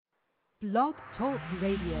Blog Talk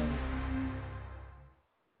Radio.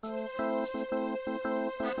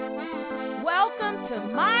 Welcome to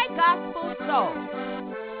My Gospel Soul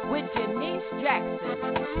with Jennice Jackson.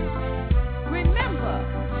 Remember,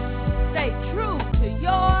 stay true to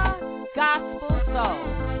your gospel soul.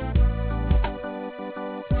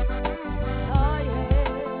 Oh yeah,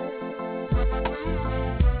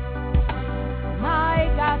 My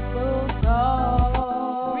Gospel Soul.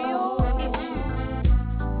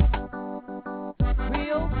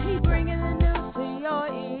 Real people bringing the news to your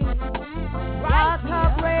ears. Right here.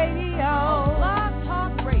 Talk Radio. Blog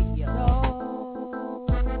Talk Radio.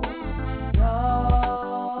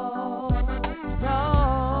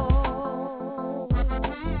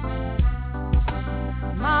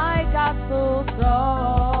 My Gospel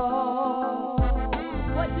Soul.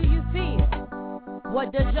 What do you feel? What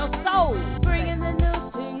does your soul bringing the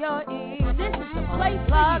news to your ears? This is the place for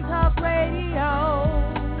Blog Talk Radio.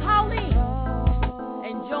 Call in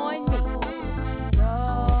and join me,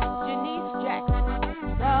 Jennice Jackson,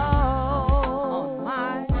 on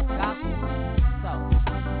My Gospel Soul.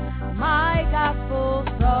 My Gospel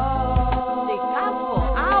Soul. The Gospel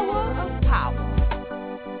Hour of Power.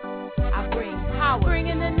 I bring power,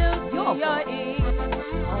 bringing the news to your ears.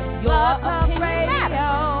 On your opinion matters.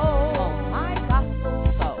 On My Gospel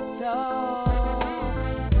Soul.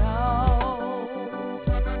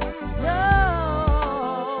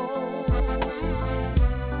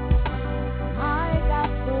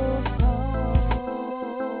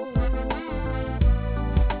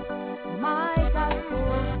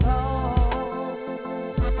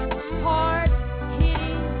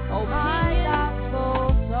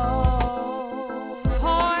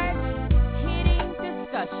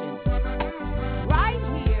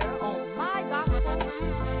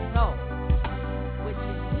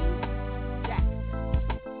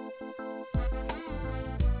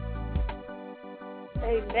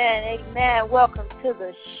 Amen, amen. Welcome to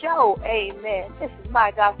the show, amen. This is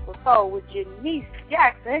My Gospel Soul with Jennice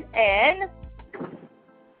Jackson and...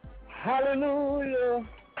 Hallelujah,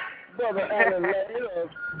 Brother Alan Lane of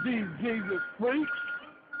Jesus Freak.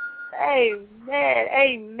 Amen,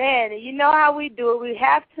 amen. And you know how we do it. We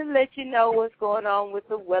have to let you know what's going on with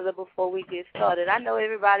the weather before we get started. I know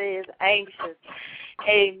everybody is anxious.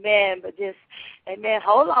 Amen, but just, amen,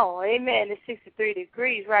 hold on. Amen, it's 63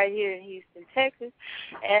 degrees right here in Houston, Texas.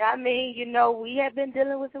 And, I mean, you know, we have been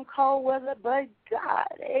dealing with some cold weather, but God,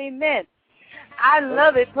 amen. I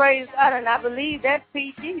love it, praise God, and I believe that's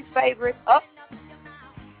PG's favorite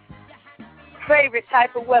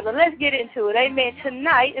type of weather. Let's get into it. Amen.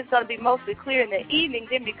 Tonight it's going to be mostly clear in the evening,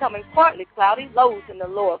 then becoming partly cloudy, lows in the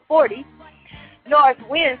lower 40s. North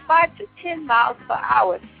winds 5 to 10 miles per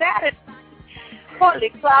hour. Saturday, partly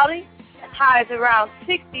cloudy, highs around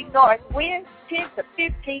 60. North winds 10 to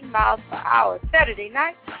 15 miles per hour. Saturday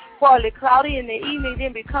night, partly cloudy in the evening,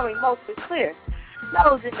 then becoming mostly clear.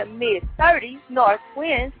 Lows in the mid-30s. North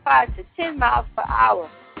winds 5 to 10 miles per hour.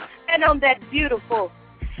 And on that beautiful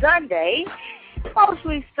Sunday,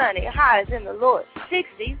 mostly sunny, highs in the lower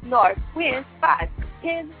 60s, north winds 5 to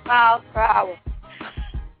 10 miles per hour.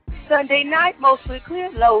 Sunday night, mostly clear,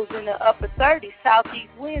 lows in the upper 30s, southeast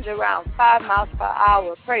winds around 5 miles per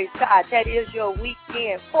hour. Praise God, that is your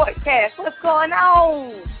weekend forecast. What's going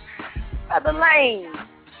on, Brother Lane?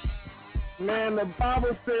 Man, the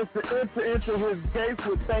Bible says to enter into his gates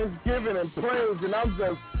with thanksgiving and praise, and I'm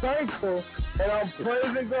just thankful, and I'm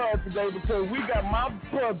praising God today because we got my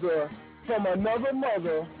brother from another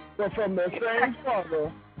mother, but from the same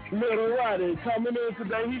father, Little Roddy, coming in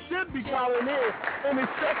today. He should be calling in any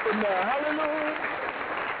second now. Hallelujah.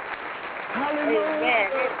 Hallelujah. Amen.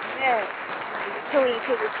 Amen. Tune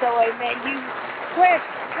into the show, amen. You press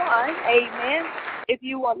 1, amen, if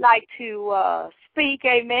you would like to speak,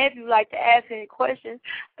 amen, if you would like to ask any questions.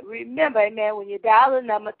 Remember, amen, when you dial the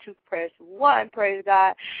number to press 1, praise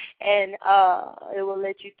God, and it will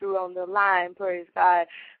let you through on the line, praise God.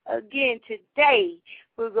 Again, today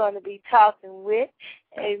we're going to be talking with,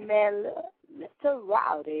 amen, Mr.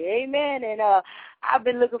 Rowdy, amen, and I've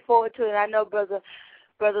been looking forward to it, and I know Brother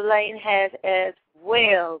Lane has as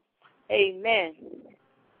well, amen.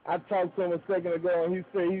 I talked to him a second ago, and he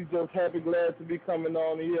said he's just happy, glad to be coming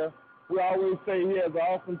on here. We always say he has an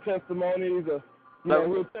awesome testimony.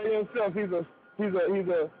 He'll say himself he's a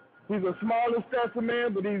small in stature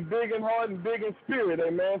man, but he's big in heart and big in spirit,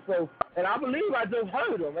 amen. So, and I believe I just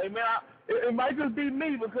heard him, amen. It might just be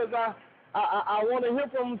me because I want to hear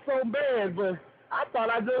from him so bad, but I thought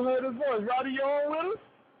I just heard his voice. Roddy, you on with us?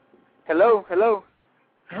 Hello.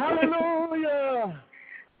 Hallelujah.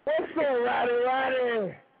 What's up,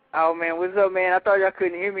 Roddy? Oh, man, what's up, man? I thought y'all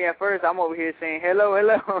couldn't hear me at first. I'm over here saying hello,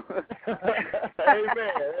 hello.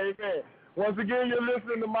 Amen. Once again, you're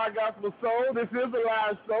listening to My Gospel Soul. This is a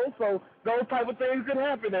live show, so those type of things can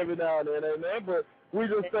happen every now and then, amen. But we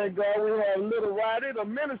just thank God we have Little Roddy, the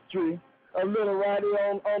ministry of Little Roddy,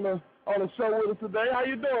 on the show with us today. How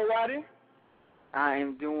you doing, Roddy? I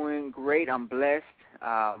am doing great. I'm blessed.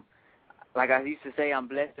 Like I used to say, I'm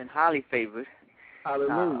blessed and highly favored.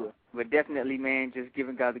 Hallelujah. But definitely, man, just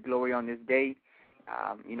giving God the glory on this day.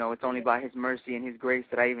 It's only by His mercy and His grace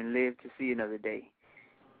that I even live to see another day.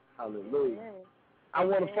 Hallelujah. I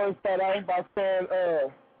want to first start out by saying,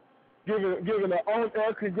 giving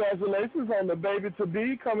an congratulations on the baby to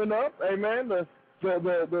be coming up. Amen. The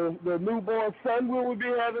newborn son we will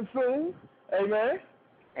be having soon. Amen.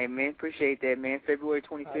 Amen. Appreciate that, man. February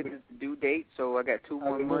 25th is the due date, so I got 2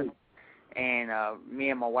 more months. And me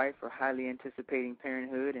and my wife are highly anticipating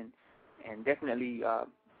parenthood and definitely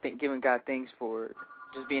giving God thanks for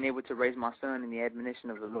just being able to raise my son in the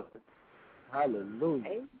admonition of the Lord.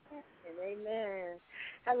 Hallelujah. Amen.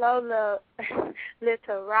 Hello,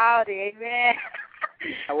 little Rowdy. Amen.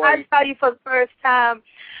 How are you? I saw you for the first time.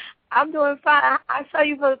 I'm doing fine. I saw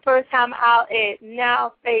you for the first time out at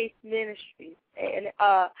Now Faith Ministries. And,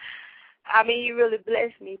 you really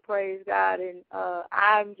blessed me, praise God. And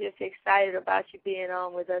I'm just excited about you being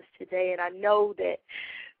on with us today. And I know that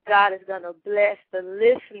God is going to bless the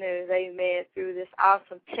listeners, amen, through this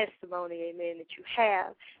awesome testimony, amen, that you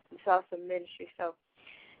have, this awesome ministry. So,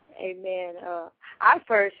 amen, I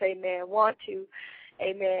first, amen, want to,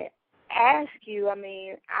 amen, ask you,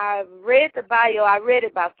 I've read the bio. I read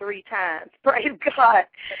it about 3 times, praise God.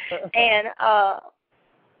 And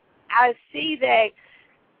I see that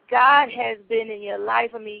God has been in your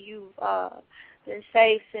life. You've been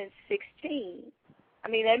saved since 16.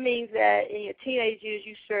 That means that in your teenage years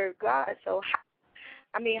you served God. So,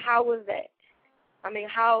 how was that?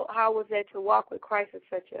 How was that to walk with Christ at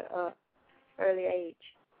such a early age?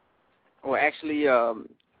 Well, actually,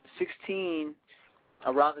 16,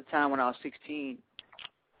 around the time when I was 16,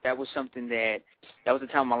 that was something that was the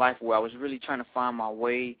time of my life where I was really trying to find my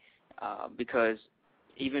way because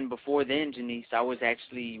even before then, Jennice, I was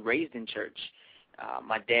actually raised in church.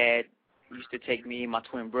 My dad used to take me and my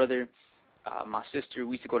twin brother, my sister,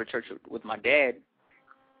 we used to go to church with my dad,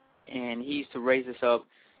 and he used to raise us up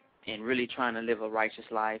and really trying to live a righteous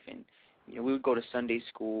life. And we would go to Sunday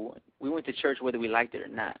school. We went to church whether we liked it or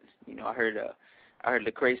not. I heard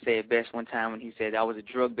Lecrae say it best one time when he said, "I was a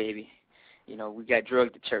drug baby." We got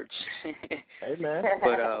drugged to church. Amen.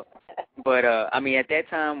 But at that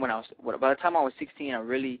time by the time I was 16, I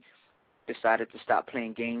really decided to stop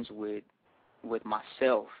playing games with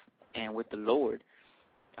myself and with the Lord,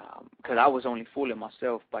 because I was only fooling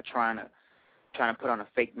myself by trying to put on a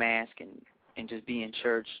fake mask and just be in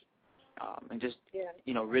church, and just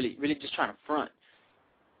really just trying to front.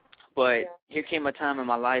 But here came a time in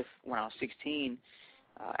my life when I was 16,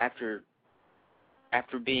 after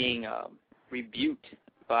being rebuked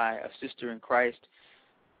by a sister in Christ,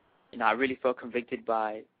 I really felt convicted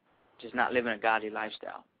by just not living a godly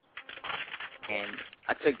lifestyle. And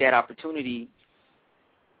I took that opportunity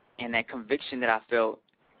and that conviction that I felt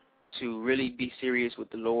to really be serious with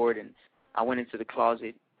the Lord, and I went into the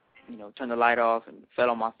closet, turned the light off and fell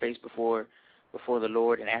on my face before the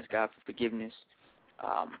Lord and asked God for forgiveness.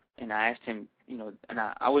 And I asked Him, and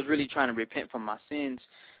I was really trying to repent from my sins.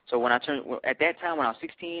 So at that time when I was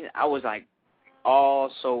 16, I was like all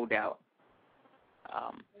sold out.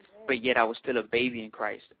 But yet I was still a baby in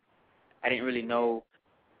Christ. I didn't really know.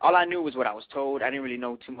 All I knew was what I was told. I didn't really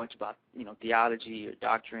know too much about, theology or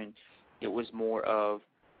doctrine. It was more of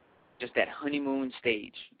just that honeymoon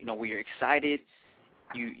stage, where you're excited,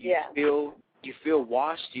 you feel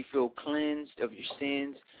washed, you feel cleansed of your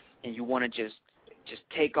sins, and you want to just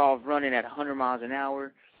take off running at 100 miles an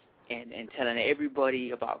hour and telling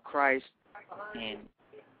everybody about Christ, and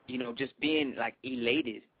just being like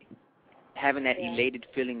elated, having that elated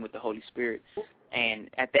feeling with the Holy Spirit. And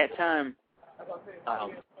at that time,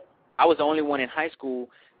 I was the only one in high school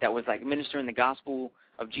that was like ministering the gospel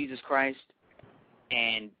of Jesus Christ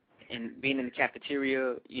and being in the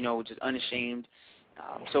cafeteria, just unashamed.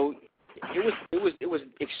 So it was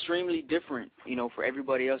extremely different, for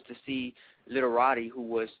everybody else to see little Roddy,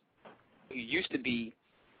 who used to be,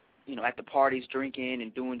 at the parties drinking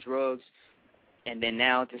and doing drugs, and then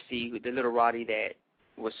now to see the little Roddy that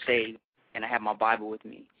was saved, and I have my Bible with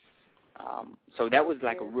me. So that was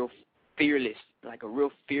like a real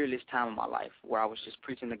fearless time in my life where I was just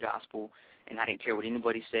preaching the gospel, and I didn't care what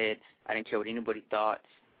anybody said. I didn't care what anybody thought.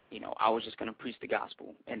 I was just going to preach the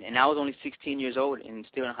gospel. And I was only 16 years old and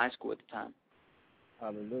still in high school at the time.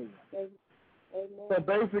 Hallelujah. Amen. So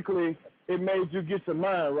basically, it made you get your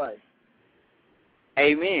mind right.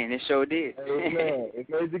 Amen. It sure did. Amen. It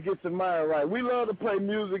made you get your mind right. We love to play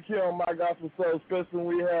music here on My Gospel Soul, especially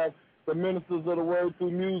when we have the ministers of the word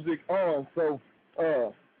through music on. So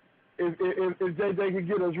if JJ can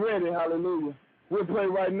get us ready, hallelujah. We'll play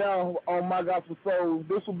right now on My Gospel Soul.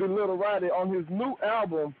 This will be Little Roddy on his new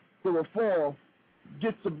album, The Reform.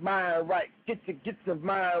 Get your mind right. Get your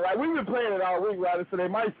mind right. We've been playing it all week, Roddy, so they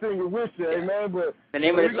might sing it with you, amen. But the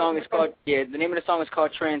name of the song is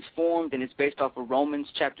called Transformed, and it's based off of Romans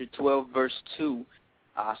chapter 12, verse 2.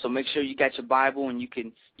 So make sure you got your Bible and you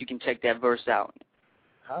can check that verse out.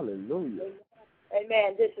 Hallelujah.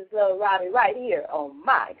 Amen. This is Little Roddy right here on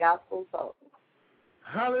My Gospel Soul.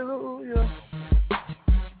 Hallelujah.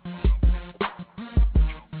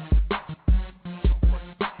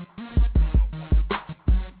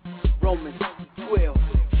 Romans 12,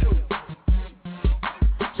 2.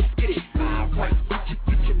 Just get it. Mind right.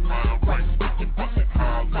 Get your mind right. Get your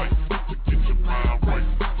mind right. Get your mind right.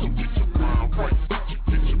 So get your mind right.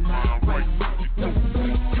 Get your mind right. Get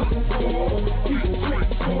your mind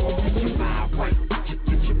right.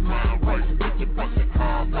 Get your mind right. Get your mind right. Get your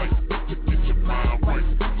mind right. Get your mind right.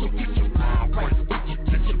 So get your mind right.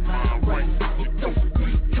 Get your mind right.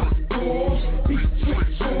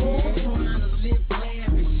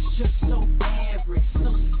 Just so average, so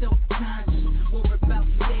self-conscious, worry about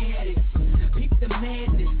status. Peep the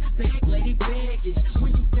madness, bag lady baggage.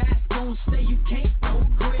 When you guys gon' stay, you can't go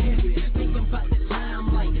grab it. Thinking about the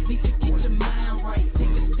limelight, need to get your mind right. Take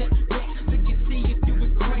a step back, look and see if you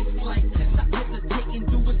was Christ-like. Stop hesitating,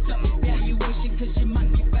 do a self-evaluation, cause you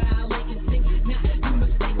might be violating things. Now you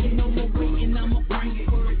mistaken, no more waiting, I'ma bring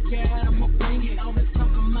it. Word of God, I'ma bring it. All this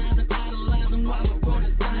talking mind and idolizing while the world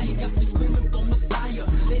is dying. Got me screaming for Messiah.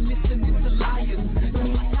 They listening to liars.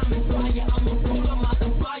 Don't like I'm in fire. I'ma roll them out the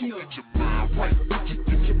fire. Get your mind right.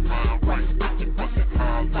 Get your mind right. Get your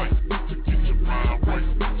mind right. Get your mind right.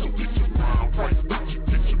 So get your mind right.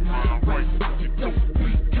 Get your mind right. You don't be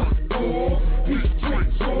conformed. Be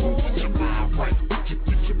transformed. Get your mind right.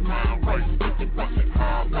 Get your mind right. Get your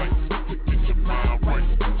mind right. Get your mind right.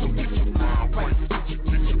 So get your mind right.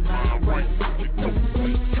 Get your mind right. You don't be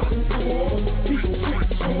conformed. Be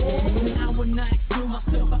transformed. I would not do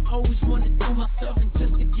myself. I always wanted to do myself, and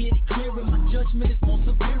just to get it clearer, my judgment is more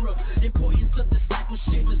severer. Importance of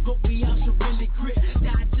discipleship is what we all should really grip.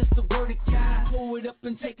 Digest the word of God, pull it up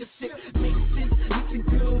and take a sip. Makes sense, listen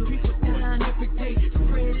good. People dying every day,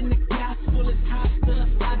 spreading the gospel is hostile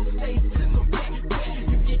outside the states. So back,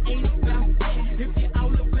 if you ain't about that, if you're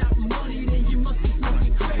all about money, then you must be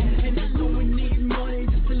smoking crack. And I know we need money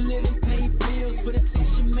just to live and pay bills, but if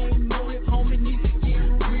it's your main motive, homie, needs to get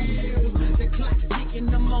real. The clock's ticking,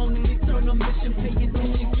 I'm on an eternal mission, pay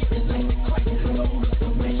attention, get it like the Christ. Go to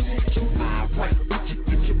submission. Get your mind right.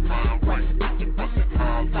 Get your mind right. Get your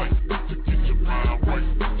mind right. Get your mind right.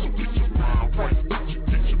 So get your mind right.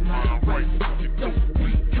 Get your mind right. You don't be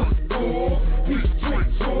conformed. Be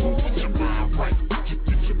transformed. Get your mind right.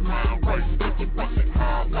 Get your mind right. Get your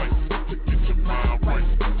mind right. Get your mind right.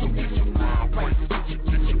 So get your mind right.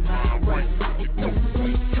 Get your mind right. You don't be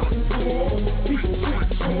conformed. Be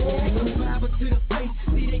transformed. Take the Bible to the face.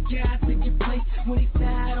 See that God took your place when He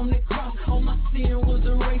died on the cross. All my sin was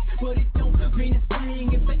erased, but it don't mean a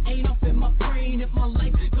thing if it ain't up in my brain. If my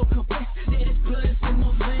life don't confess that His blood is in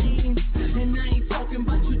my veins, and I ain't talking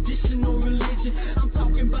about traditional religion. I'm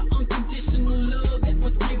talking about unconditional love that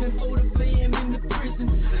was given for the fam in the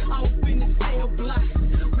prisons. All in the cell blocks,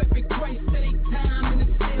 repping Christ at a time in the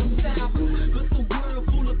cell south. But the world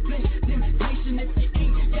full of flesh, temptation. If you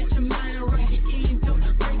ain't got your mind right, you end up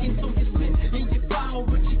breaking. So you slip and you fall,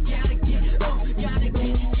 but you gotta get up, gotta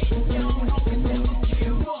get on, and never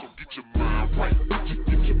give up. So get your mind right,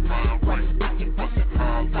 get your mind right, get your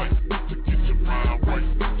mind right, get your mind right.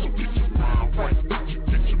 So get your mind right,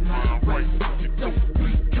 get your mind right. You don't be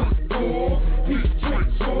conformed, be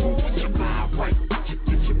transformed. Get your mind right,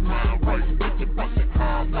 get your mind right, get your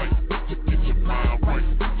mind right, get your mind right.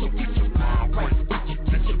 So get your mind right,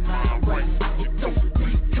 get your mind right. You don't be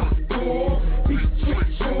conformed, be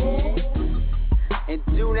transformed. And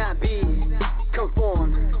do not be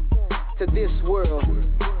conformed to this world,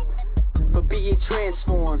 but be ye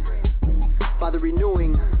transformed by the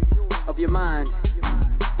renewing of your mind,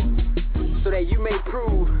 so that you may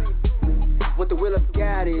prove what the will of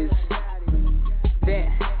God is, that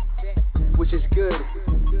which is good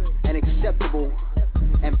and acceptable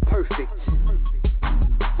and perfect.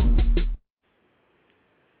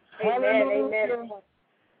 Amen, amen.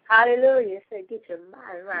 Hallelujah. It said, get your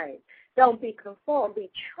mind right. Don't be conformed,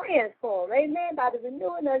 be transformed. Amen. By the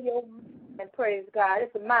renewing of your mind. praise God.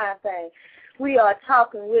 It's a mind thing. We are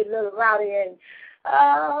talking with Little Rowdy, and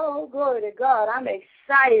oh, glory to God. I'm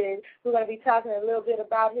excited. We're going to be talking a little bit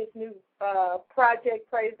about his new project,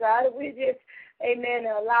 praise God. We're just, amen,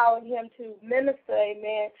 allowing him to minister,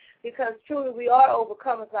 amen, because truly we are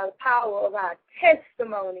overcomers by the power of our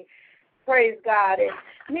testimony, praise God. And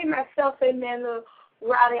me, myself, amen, Little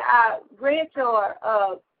Rowdy, I read your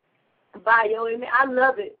bio, amen. I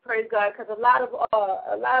love it, praise God, because a lot of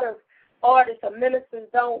artists or ministers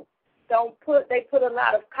put a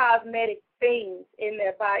lot of cosmetic things in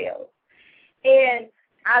their bios. And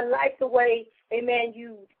I like the way, amen,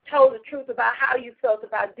 you told the truth about how you felt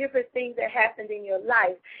about different things that happened in your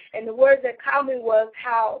life. And the words that caught me was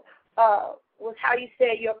how you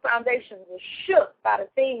said your foundation was shook by the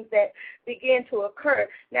things that began to occur.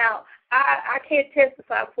 Now, I can't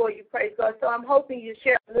testify for you, praise God, so I'm hoping you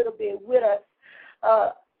share a little bit with us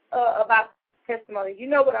about testimony. You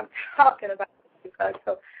know what I'm talking about, because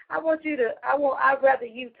so I'd rather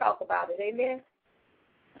you talk about it. Amen.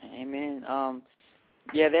 Amen.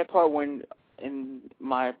 Yeah, that part when in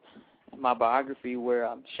my biography where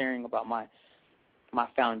I'm sharing about my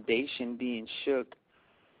foundation being shook,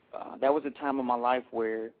 that was a time of my life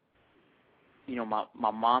where, you know,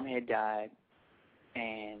 my mom had died,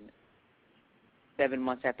 and 7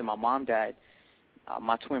 months after my mom died,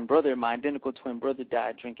 my identical twin brother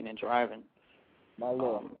died drinking and driving. My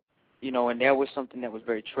Lord. You know, and that was something that was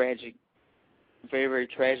very tragic, very, very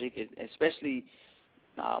tragic, especially,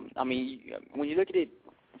 I mean, when you look at it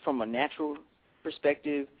from a natural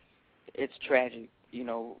perspective, it's tragic, you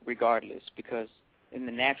know, regardless, because in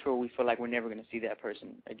the natural we feel like we're never going to see that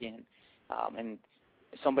person again. And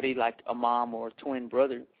somebody like a mom or a twin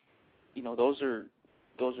brother, you know, those are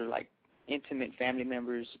like intimate family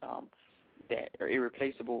members that are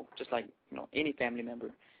irreplaceable, just like, you know, any family member.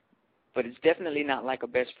 But it's definitely not like a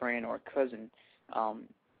best friend or a cousin.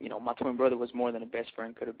 You know, my twin brother was more than a best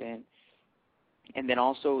friend could have been. And then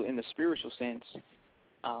also in the spiritual sense,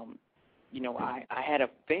 you know, I had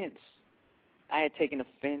offense. I had taken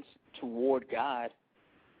offense toward God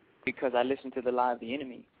because I listened to the lie of the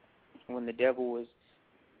enemy when the devil was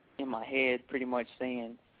in my head pretty much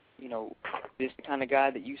saying, you know, this is the kind of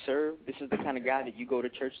God that you serve. This is the kind of God that you go to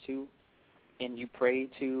church to and you pray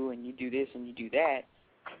to and you do this and you do that.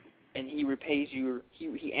 And he repays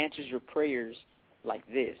he answers your prayers like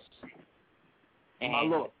this. And, my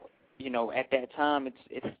Lord. You know, at that time,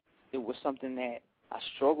 it was something that I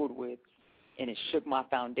struggled with, and it shook my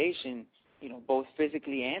foundation, you know, both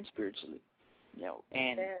physically and spiritually. You know,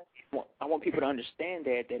 and I want people to understand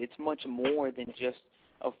that it's much more than just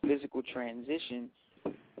a physical transition.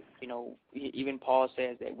 You know, even Paul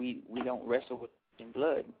says that we don't wrestle with in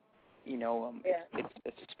blood. You know,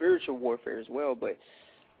 it's a spiritual warfare as well, but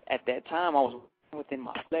at that time, I was within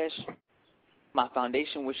my flesh. My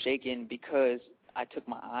foundation was shaken because I took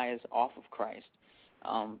my eyes off of Christ.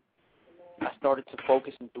 I started to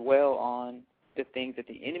focus and dwell on the things that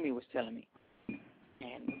the enemy was telling me.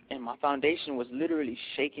 And my foundation was literally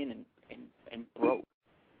shaken and broke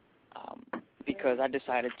because I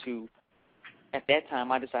decided to, at that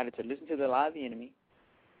time, I decided to listen to the lie of the enemy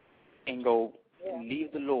and go and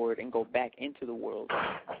leave the Lord and go back into the world.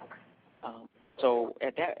 So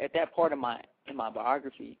at that part of in my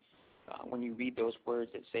biography, when you read those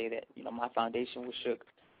words that say that, you know, my foundation was shook,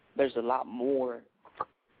 there's a lot more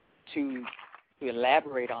to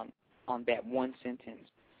elaborate on that one sentence.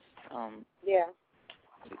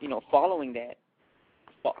 You know, following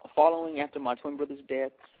after my twin brother's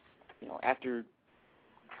death, you know, after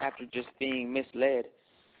just being misled,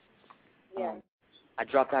 I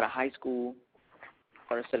dropped out of high school,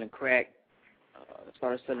 started selling crack,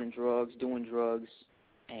 started selling drugs, doing drugs,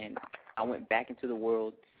 and I went back into the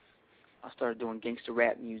world. I started doing gangster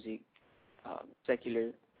rap music,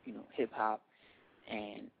 secular, you know, hip-hop,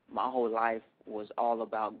 and my whole life was all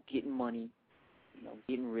about getting money, you know,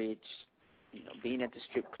 getting rich, you know, being at the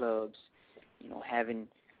strip clubs, you know, having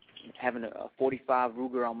a 45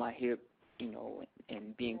 Ruger on my hip, you know,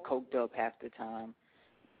 and being coked up half the time.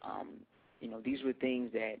 You know, these were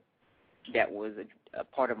things that was a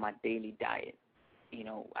part of my daily diet. You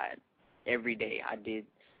know, every day I did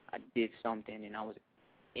something, and I was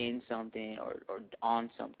in something or on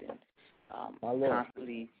something.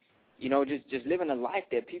 Constantly, you know, just living a life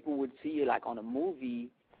that people would see like on a movie,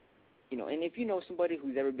 you know. And if you know somebody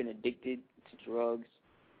who's ever been addicted to drugs,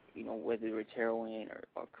 you know, whether it's heroin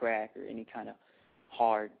or crack or any kind of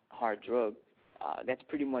hard drug, that's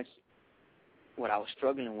pretty much what I was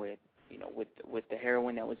struggling with, you know, with the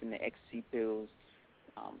heroin that was in the ecstasy pills,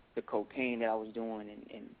 the cocaine that I was doing,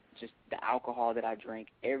 and just the alcohol that I drank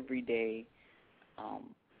every day.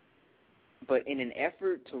 But in an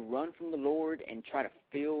effort to run from the Lord and try to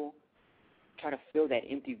fill that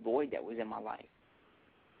empty void that was in my life,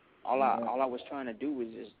 all I was trying to do was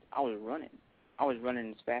I was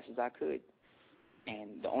running as fast as I could,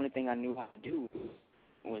 and the only thing I knew how to do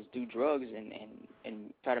was do drugs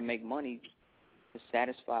and try to make money to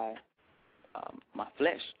satisfy my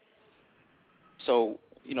flesh. So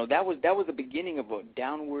that was the beginning of a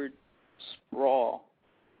downward sprawl,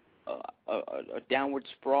 a downward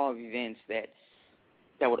sprawl of events that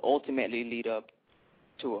would ultimately lead up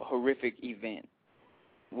to a horrific event,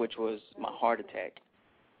 which was my heart attack.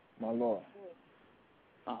 My Lord.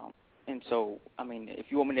 And so, I mean, if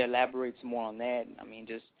you want me to elaborate some more on that, I mean,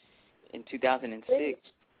 just in 2006,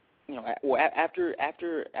 after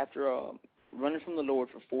running from the Lord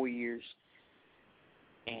for 4 years,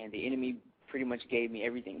 and the enemy pretty much gave me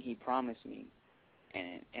everything he promised me.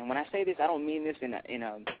 And when I say this, I don't mean this in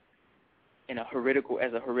a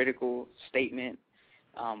heretical statement,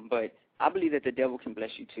 but I believe that the devil can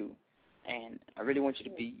bless you too. And I really want you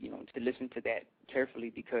to be, to listen to that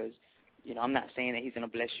carefully, because, I'm not saying that he's going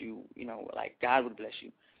to bless you, like God would bless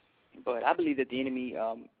you. But I believe that the enemy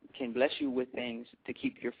can bless you with things to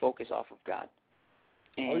keep your focus off of God.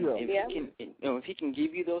 And if he can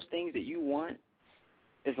give you those things that you want,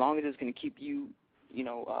 as long as it's going to keep you,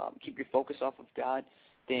 keep your focus off of God,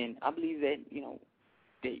 then I believe that,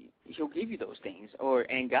 that he'll give you those things.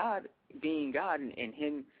 And God being God and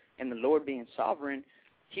him and the Lord being sovereign,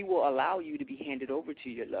 he will allow you to be handed over to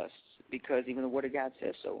your lusts, because even the Word of God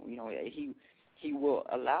says so. He will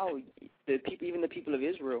allow the people of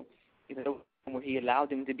Israel, where he allowed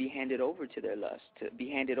them to be handed over to their lust, to be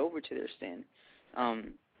handed over to their sin.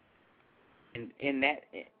 And that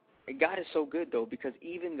God is so good, though, because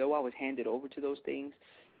even though I was handed over to those things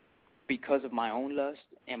because of my own lust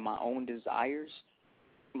and my own desires,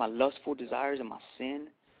 my lustful desires and my sin,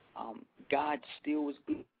 God still was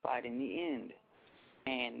glorified in the end.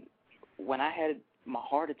 And when I had my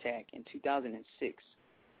heart attack in 2006,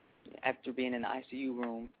 after being in the ICU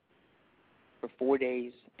room for 4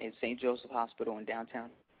 days at St. Joseph Hospital in downtown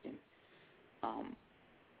Houston,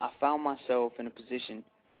 I found myself in a position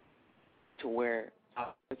to where I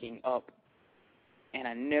was looking up, and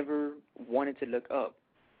I never wanted to look up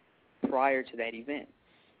prior to that event.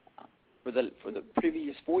 For the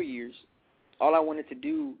previous 4 years, all I wanted to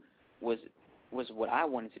do was what I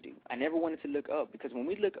wanted to do. I never wanted to look up, because when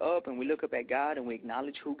we look up and we look up at God and we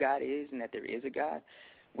acknowledge who God is and that there is a God,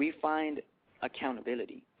 we find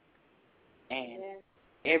accountability. And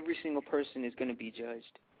every single person is going to be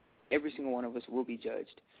judged. Every single one of us will be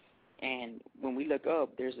judged. And when we look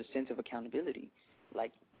up, there's a sense of accountability.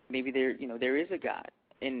 Like maybe there is a God.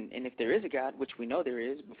 And if there is a God, which we know there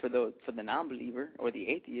is, but for the non-believer or the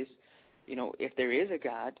atheist, if there is a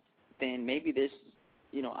God, then maybe there's,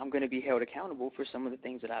 I'm going to be held accountable for some of the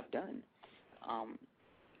things that I've done.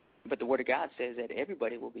 But the Word of God says that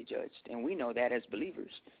everybody will be judged, and we know that as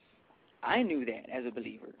believers. I knew that as a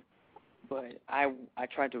believer, but I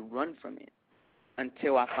tried to run from it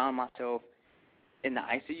until I found myself in the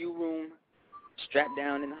ICU room, strapped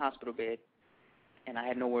down in the hospital bed, and I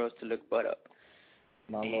had nowhere else to look but up.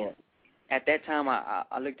 My Lord. At that time,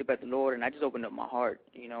 I looked up at the Lord, and I just opened up my heart,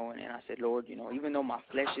 and I said, Lord, even though my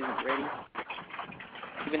flesh isn't ready,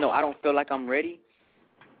 even though I don't feel like I'm ready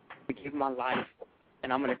to give my life,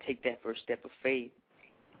 and I'm going to take that first step of faith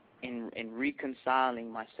in reconciling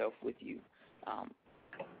myself with you.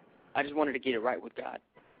 I just wanted to get it right with God.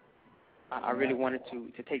 I really wanted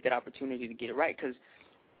to take that opportunity to get it right, because,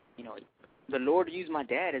 the Lord used my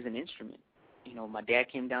dad as an instrument. My dad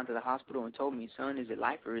came down to the hospital and told me, son, is it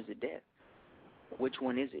life or is it death? Which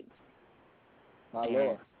one is it? My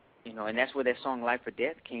Lord. And that's where that song Life or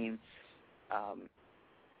Death came,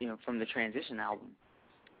 from the Transition album.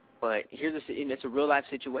 But it's a real life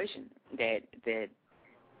situation that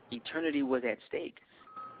eternity was at stake.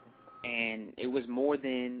 And it was more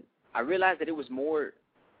than, I realized that it was more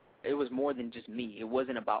than just me. It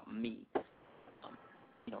wasn't about me.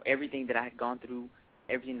 Everything that I had gone through,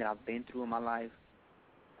 everything that I've been through in my life,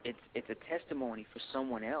 it's a testimony for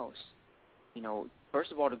someone else.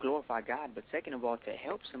 First of all, to glorify God, but second of all, to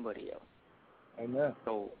help somebody else. Amen.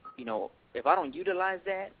 So, if I don't utilize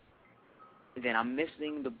that, then I'm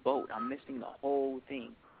missing the boat. I'm missing the whole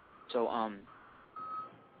thing. So, I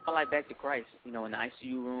like back to Christ, in the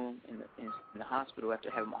ICU room, in the hospital after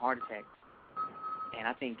having a heart attack. And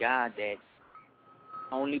I thank God that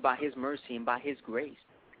only by His mercy and by His grace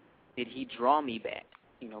did He draw me back.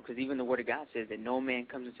 Because even the Word of God says that no man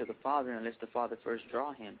comes into the Father unless the Father first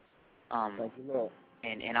draw him. Thank you, Lord.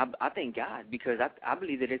 And I thank God, because I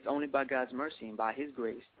believe that it's only by God's mercy and by His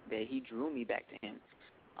grace that He drew me back to Him.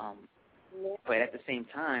 But at the same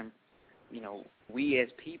time, you know, we as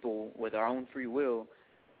people with our own free will,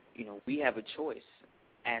 you know, we have a choice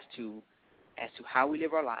as to how we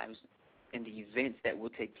live our lives and the events that will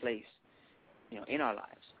take place, you know, in our lives.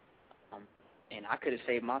 And I could have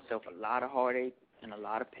saved myself a lot of heartache and a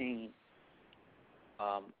lot of pain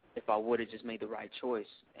if I would have just made the right choice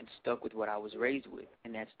and stuck with what I was raised with,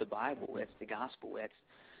 and that's the Bible, that's the gospel, that's,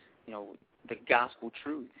 you know, the gospel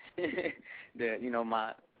truth. You know,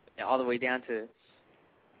 my all the way down to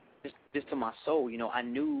just to my soul. You know, I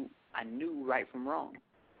knew right from wrong,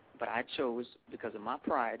 but I chose because of my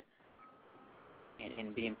pride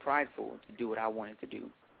and being prideful to do what I wanted to do.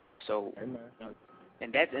 So, you know,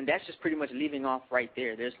 and that's just pretty much leaving off right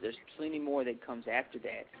there. There's plenty more that comes after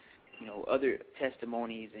that. You know, other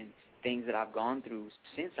testimonies and things that I've gone through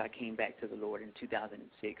since I came back to the Lord in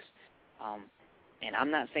 2006. And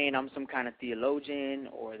I'm not saying I'm some kind of theologian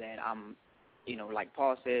or that I'm, you know, like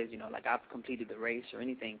Paul says, you know, like I've completed the race or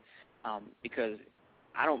anything, because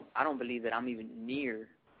I don't believe that I'm even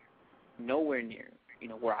nowhere near, you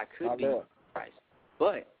know, where I could be in Christ.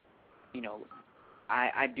 But, you know,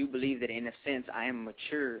 I do believe that in a sense I am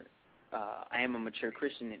mature. I am a mature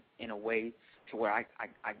Christian in a way to where I've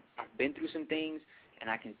been through some things and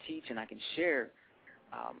I can teach and I can share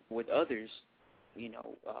with others, you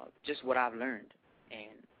know, just what I've learned.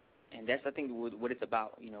 And that's, I think, what it's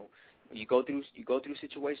about. You know, you go through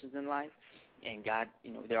situations in life, and God,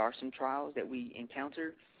 you know, there are some trials that we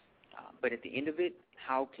encounter, but at the end of it,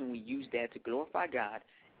 how can we use that to glorify God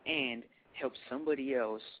and help somebody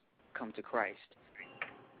else come to Christ?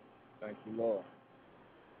 Thank you, Lord.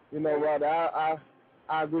 You know what? I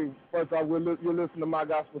agree. First off, you're listening to My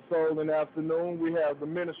Gospel Soul in the afternoon. We have the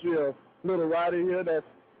ministry of Little Rowdy here. That's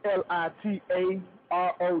Litarodi.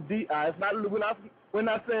 It's not. We're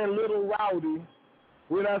not saying Little Rowdy.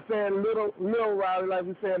 We're not saying little Rowdy like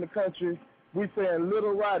we say in the country. We're saying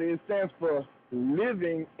Little Rowdy. It stands for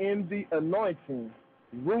living in the anointing,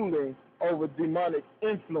 ruling over demonic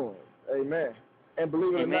influence. Amen. And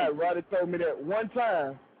believe it or not, Roddy told me that one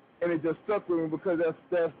time, and it just stuck with me because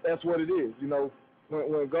that's what it is. You know,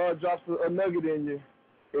 when God drops a nugget in you,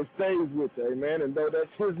 it stays with you. Amen. And though that's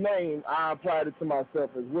His name, I applied it to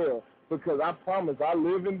myself as well because I promise I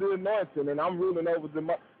live in the anointing and I'm ruling over the.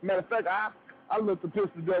 Matter of fact, I look to piss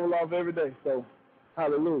the devil off every day. So,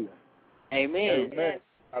 hallelujah. Amen. Amen.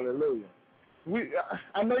 Hallelujah.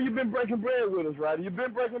 I know you've been breaking bread with us, Roddy. You've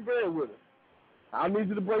been breaking bread with us. I need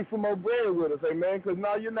you to break some more bread with us, amen, because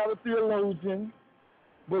now you're not a theologian,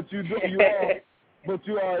 but you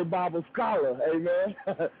are a Bible scholar, amen.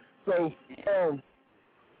 So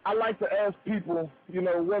I like to ask people, you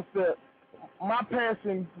know, what's my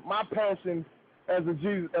passion as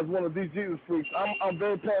one of these Jesus freaks. I'm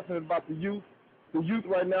very passionate about the youth. The youth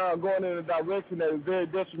right now are going in a direction that is very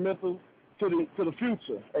detrimental to the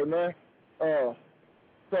future, amen.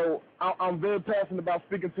 So I'm very passionate about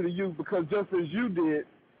speaking to the youth because just as you did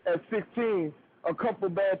at 16, a couple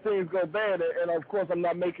of bad things go bad, and of course I'm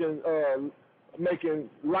not making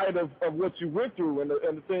light of what you went through and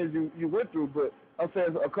the things you went through, but I'm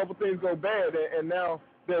saying a couple things go bad, and now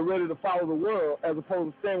they're ready to follow the world as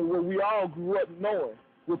opposed to staying with what we all grew up knowing,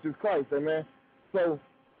 which is Christ, amen. So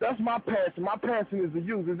that's my passion. My passion is the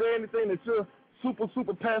youth. Is there anything that you're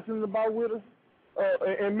super passionate about with us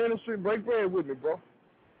in ministry? Break bread with me, bro.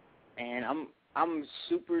 And I'm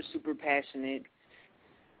super passionate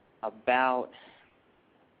about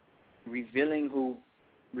revealing who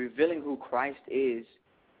Christ is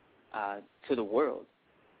to the world.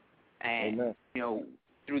 And Amen. You know,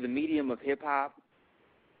 through the medium of hip hop,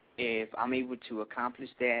 if I'm able to accomplish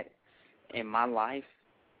that in my life,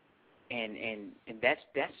 and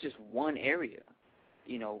that's just one area.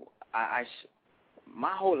 You know,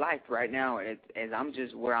 my whole life right now, as I'm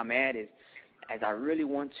just where I'm at, is as I really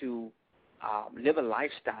want to live a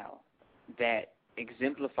lifestyle that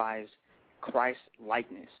exemplifies Christ's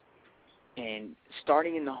likeness. And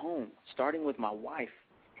starting in the home, starting with my wife,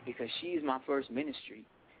 because she is my first ministry.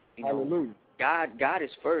 You know, hallelujah. God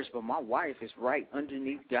is first, but my wife is right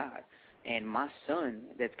underneath God. And my son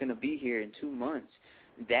that's going to be here in 2 months,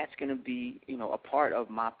 that's going to be, you know, a part of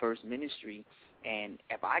my first ministry. And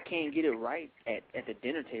if I can't get it right at the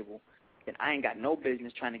dinner table, then I ain't got no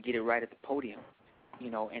business trying to get it right at the podium.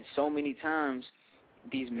 You know, and so many times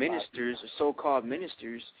these ministers or so-called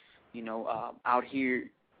ministers, you know, out here,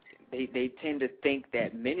 they tend to think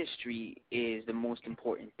that ministry is the most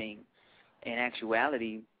important thing. In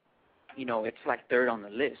actuality, you know, it's like third on the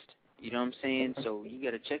list. You know what I'm saying? So you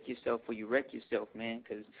got to check yourself before you wreck yourself, man,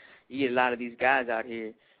 because you get a lot of these guys out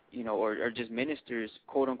here, you know, or just ministers,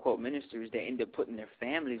 quote-unquote ministers, that end up putting their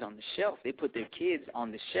families on the shelf. They put their kids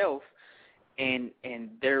on the shelf and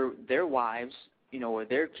their wives, or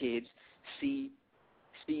their kids see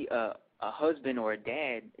a husband or a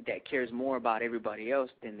dad that cares more about everybody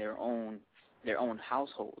else than their own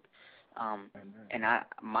household. And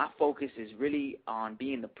my focus is really on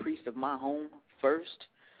being the priest of my home first,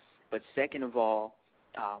 but second of all,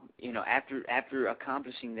 after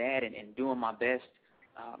accomplishing that and doing my best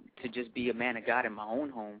to just be a man of God in my own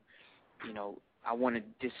home, I want to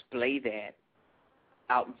display that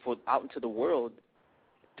out into the world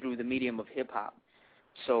through the medium of hip hop.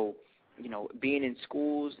 So, being in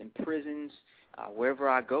schools and prisons, wherever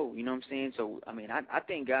I go, you know what I'm saying? So, I mean, I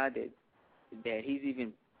thank God that He's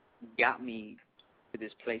even got me to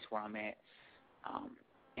this place where I'm at.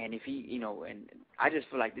 And if He, and I just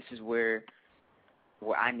feel like this is where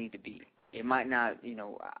I need to be. It might not,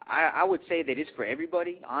 I would say that it's for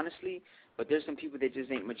everybody, honestly, but there's some people that just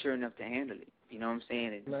ain't mature enough to handle it. You know what I'm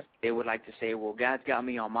saying? And they would like to say, well, God's got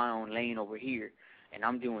me on my own lane over here, and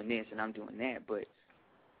I'm doing this and I'm doing that. But,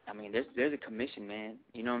 I mean, there's a commission, man.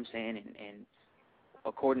 You know what I'm saying? And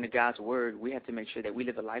according to God's word, we have to make sure that we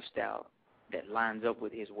live a lifestyle that lines up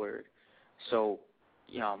with His word. So,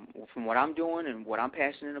 from what I'm doing and what I'm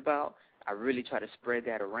passionate about, I really try to spread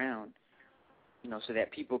that around, so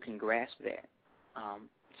that people can grasp that.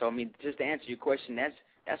 So, I mean, just to answer your question,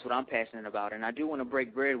 that's what I'm passionate about, and I do want to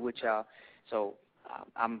break bread with y'all. So,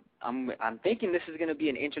 I'm thinking this is going to be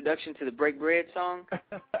an introduction to the Break Bread song.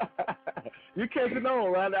 You catching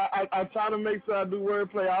on, right? I try to make sure I do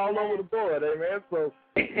wordplay all over the board, man. So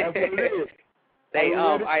that's what it is. Hey,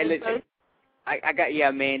 all right, listen. I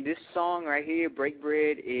got, man, this song right here, Break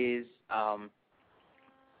Bread, is,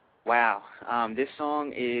 wow. This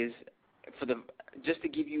song is, just to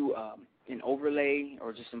give you an overlay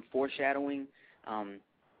or just some foreshadowing,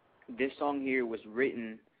 this song here was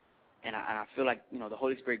written, and I feel like, the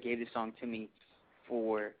Holy Spirit gave this song to me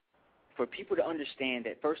for people to understand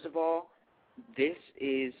that, first of all, this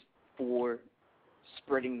is for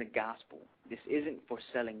spreading the gospel. This isn't for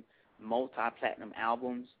selling multi-platinum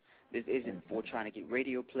albums. This isn't for trying to get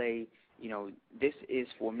radio play. This is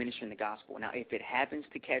for ministering the gospel. Now, if it happens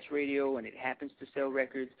to catch radio and it happens to sell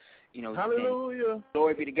records, hallelujah,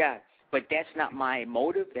 glory be to God. But that's not my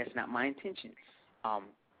motive. That's not my intention.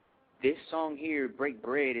 This song here, Break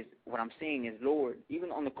Bread, is what I'm saying is, Lord,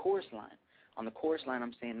 even on the chorus line. On the chorus line,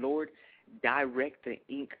 I'm saying, Lord, direct the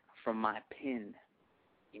ink from my pen.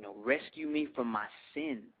 Rescue me from my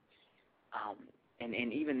sin.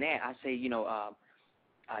 And even that, I say,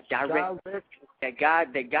 direct that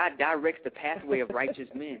God directs the pathway of righteous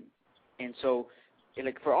men. And so,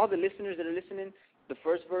 like, for all the listeners that are listening, the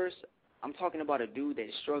first verse, I'm talking about a dude that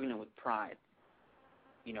is struggling with pride.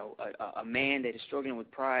 A man that is struggling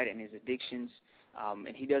with pride and his addictions,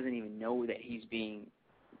 and he doesn't even know that he's being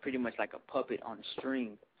pretty much like a puppet on a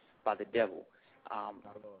string by the devil.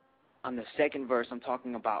 On the second verse, I'm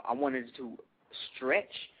talking about, I wanted to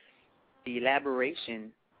stretch the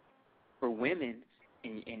elaboration for women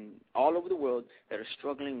in all over the world that are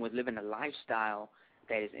struggling with living a lifestyle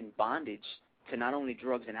that is in bondage to not only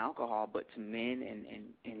drugs and alcohol, but to men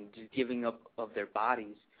and just giving up of their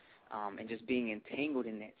bodies and just being entangled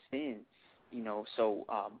in that sin. So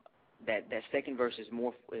that second verse is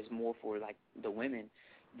more for like the women.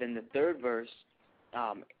 Then the third verse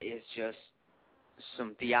is just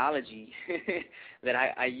some theology that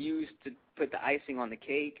I use to put the icing on the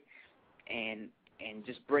cake and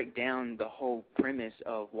just break down the whole premise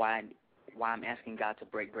of why I'm asking God to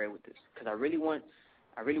break bread with this, because I really want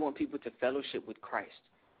people to fellowship with Christ,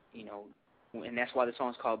 and that's why the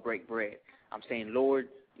song's called Break Bread. I'm saying, Lord,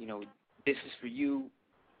 this is for you.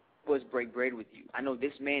 Let's break bread with you. I know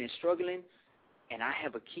this man is struggling, and I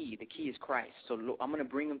have a key. The key is Christ. So I'm going to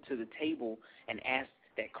bring him to the table and ask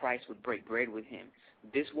that Christ would break bread with him.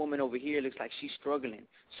 This woman over here looks like she's struggling,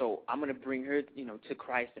 so I'm going to bring her, to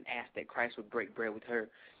Christ and ask that Christ would break bread with her.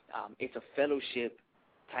 It's a fellowship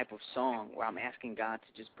type of song where I'm asking God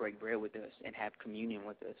to just break bread with us and have communion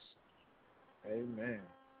with us. Amen.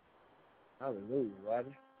 Hallelujah,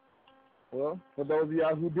 Roddy. Well, for those of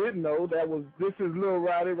y'all who didn't know, this is Lil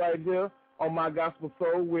Roddy right here on My Gospel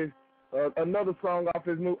Soul with another song off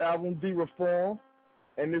his new album, De-Reform,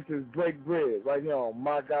 and this is Break Bread right here on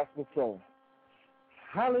My Gospel Soul.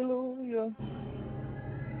 Hallelujah.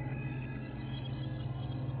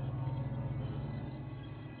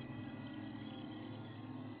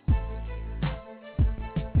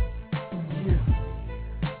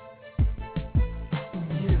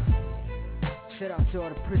 Shout out to all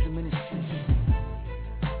the prison ministries.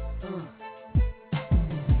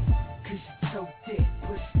 Cause you told that,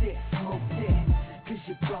 push that, smoke that. Cause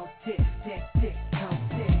you brought that, count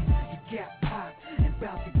that. You got pop and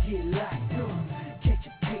about to get locked up.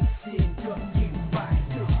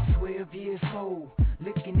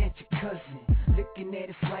 Looking at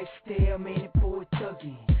his lifestyle, man, that boy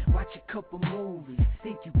thuggin'. Watch a couple movies,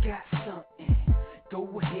 think you got something.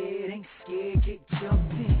 Go ahead, ain't scared, get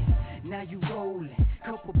jumped in. Now you rollin',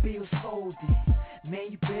 couple bills folding.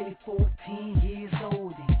 Man, you barely 14 years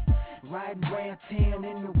old. Riding round town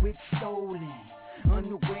in the whip stolen.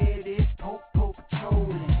 Underwear, this poke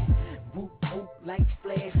patrolling. Whoop whoop, lights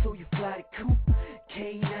flash, so you fly the coupe.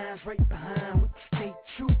 K9's right behind with the state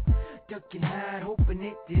troop. Duck and hide, hoping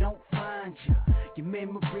that they don't find you. Your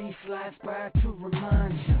memory slides by to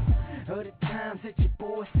remind you of the times that your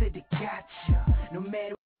boy said they got you. No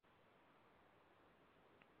matter.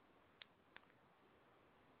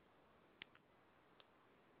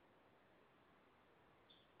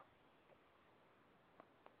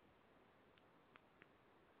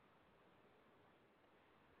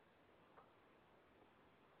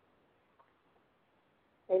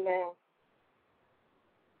 Amen.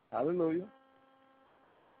 Hallelujah.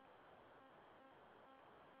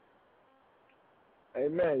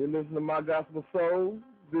 Amen. You listen to My Gospel Soul.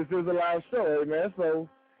 This is a live show, amen. So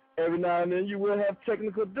every now and then you will have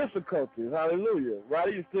technical difficulties. Hallelujah.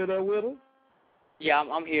 Roddy, you still there with us? Yeah,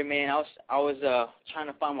 I'm here, man. I was trying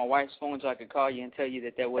to find my wife's phone so I could call you and tell you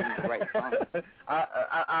that wasn't the right phone.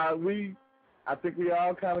 I think we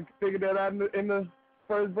all kind of figured that out in the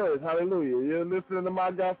first verse. Hallelujah. You're listening to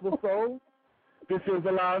My Gospel Soul. This is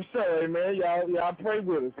a live show, amen. Y'all pray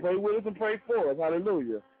with us. Pray with us and pray for us.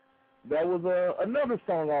 Hallelujah. That was another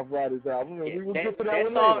song off Roddy's album, and we will get to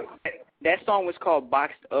that one later. That song was called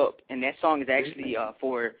Boxed Up, and that song is actually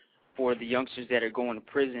for the youngsters that are going to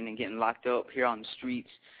prison and getting locked up here on the streets.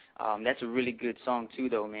 That's a really good song too,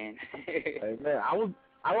 though, man. Amen.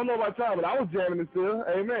 I don't know about y'all, but I was jamming it still.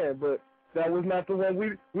 Amen. But that was not the one.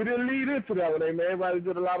 We didn't lead into that one. Amen. Roddy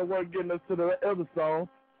did a lot of work getting us to the other song.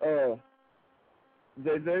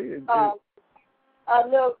 JJ.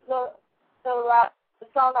 The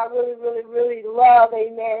song I really, really, really love,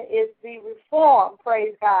 amen, is The Reform,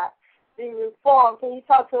 praise God. The Reform. Can you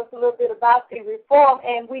talk to us a little bit about The Reform?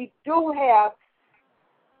 And we do have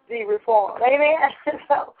The Reform, amen?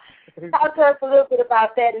 So talk to us a little bit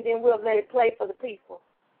about that, and then we'll let it play for the people.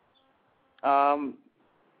 You're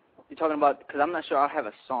talking about, because I'm not sure I have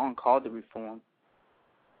a song called The Reform.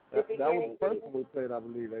 That was the first one we played, I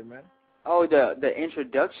believe, amen. Oh, the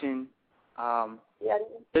introduction. Yeah.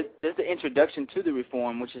 There's the introduction to The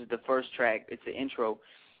Reform, which is the first track. It's the intro.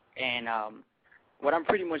 And what I'm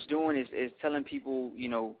pretty much doing is telling people,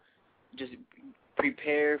 just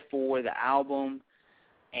prepare for the album.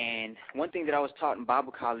 And one thing that I was taught in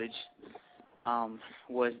Bible college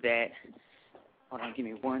was that, hold on, give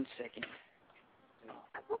me 1 second.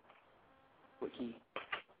 What key?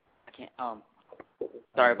 I can't,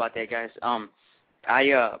 sorry about that, guys.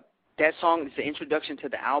 That song is the introduction to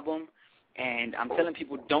the album. And I'm telling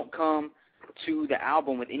people, don't come to the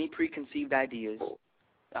album with any preconceived ideas,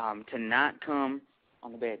 to not come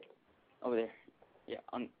on the bed, over there,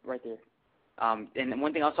 right there. And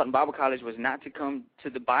one thing I was taught in Bible college was not to come to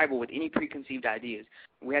the Bible with any preconceived ideas.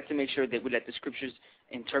 We have to make sure that we let the scriptures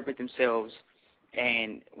interpret themselves.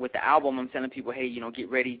 And with the album, I'm telling people, hey, get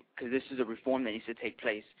ready, because this is a reform that needs to take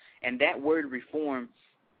place. And that word reform,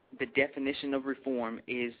 the definition of reform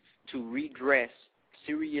is to redress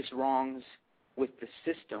serious wrongs with the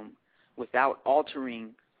system without altering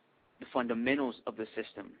the fundamentals of the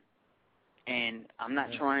system. And I'm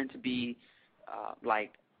not trying to be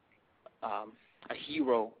like a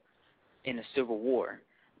hero in a civil war,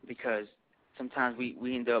 because sometimes we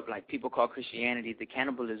end up like people call Christianity the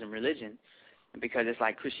cannibalism religion, because it's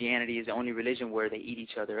like Christianity is the only religion where they eat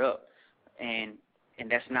each other up. And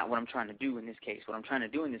that's not what I'm trying to do in this case. What I'm trying to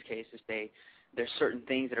do in this case is there's certain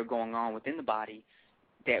things that are going on within the body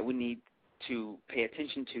that we need to pay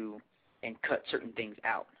attention to and cut certain things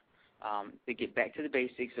out, to get back to the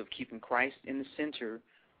basics of keeping Christ in the center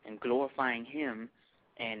and glorifying Him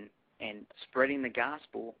and spreading the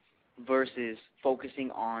gospel versus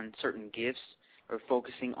focusing on certain gifts or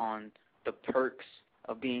focusing on the perks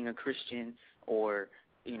of being a Christian, or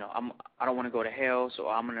I don't want to go to hell, so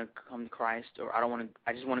I'm going to come to Christ, or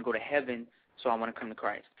I just want to go to heaven, so I want to come to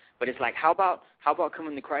Christ. But it's like, how about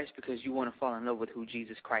coming to Christ because you want to fall in love with who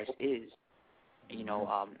Jesus Christ is,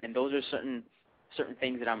 and those are certain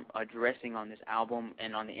things that I'm addressing on this album,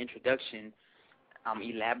 and on the introduction, I'm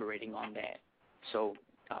elaborating on that. So,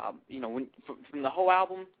 from the whole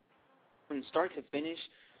album, from start to finish,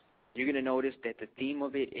 you're going to notice that the theme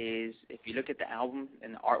of it is, if you look at the album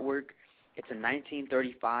and the artwork, it's a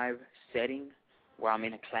 1935 setting where I'm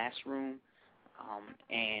in a classroom,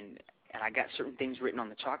 and I got certain things written on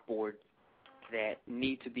the chalkboard that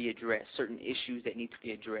need to be addressed, certain issues that need to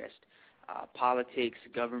be addressed, politics,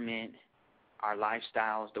 government, our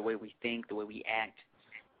lifestyles, the way we think, the way we act,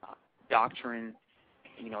 doctrine.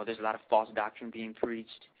 You know, there's a lot of false doctrine being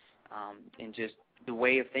preached, and just the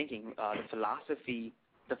way of thinking,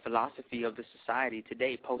 the philosophy of the society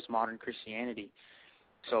today, postmodern Christianity.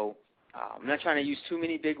 So I'm not trying to use too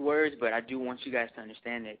many big words, but I do want you guys to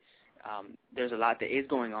understand that there's a lot that is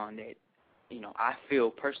going on that, you know, I feel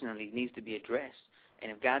personally needs to be addressed.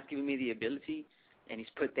 And if God's given me the ability and He's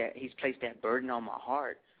placed that burden on my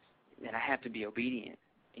heart, then I have to be obedient,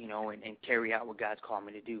 you know, and carry out what God's called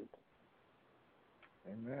me to do.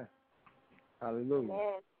 Amen. Hallelujah.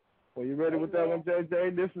 Amen. Well, you ready with that one,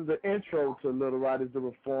 JJ? This is the intro to Little Riders to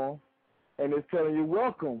Reform, and it's telling you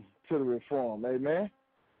welcome to the Reform. Amen.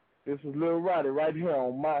 This is Little Rider right here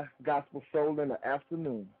on My Gospel Soul in the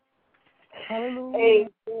afternoon. Hallelujah.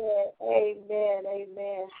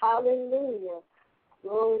 Amen. Hallelujah.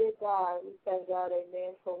 Glory to God. We thank God,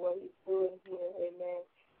 amen, for what He's doing here. Amen.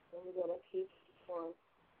 And we're going to keep going.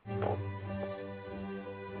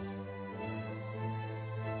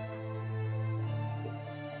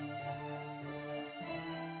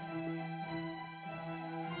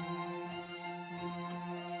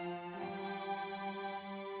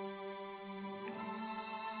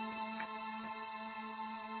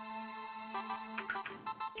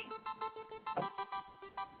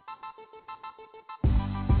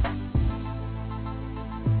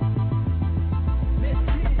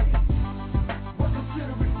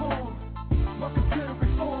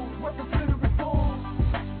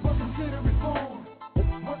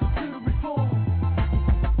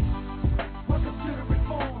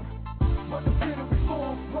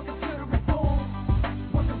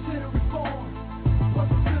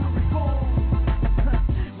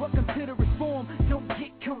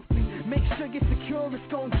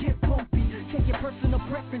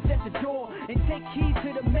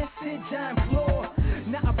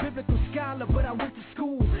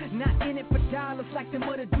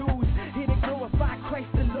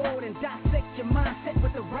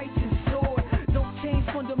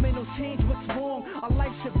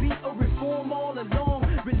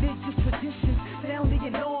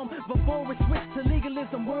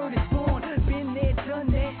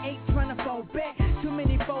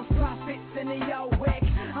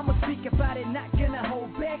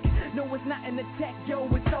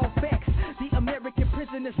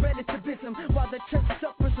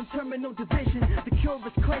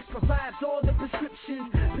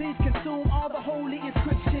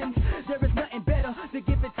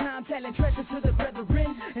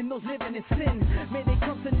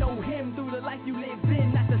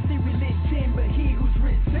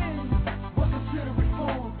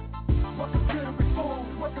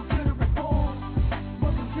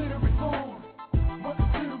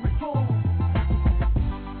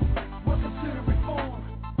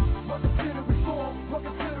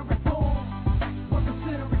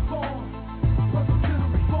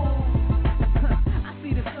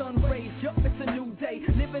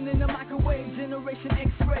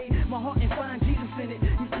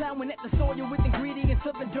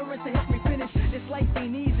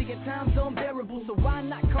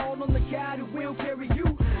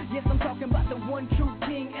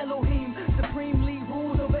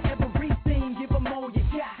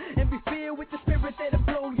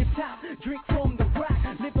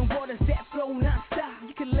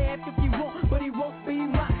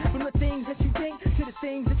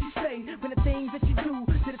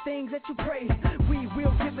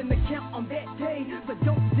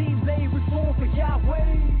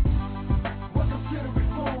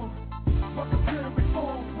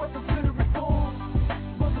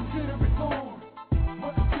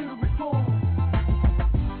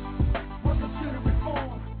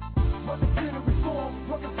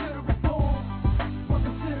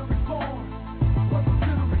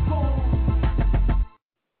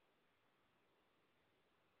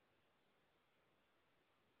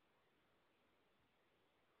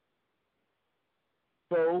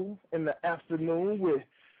 In the afternoon with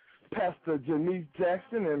Pastor Jennice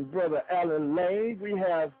Jackson and Brother Alan Lane. We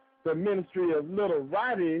have the ministry of Little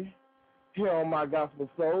Roddy here on My Gospel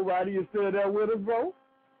Soul. Roddy, you still there with us, bro?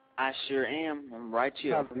 I sure am. I'm right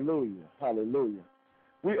here. Hallelujah.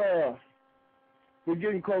 We're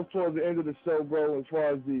getting close towards the end of the show, bro, as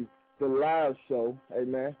far as the live show.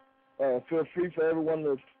 Amen. Feel free for everyone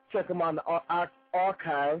to check him on the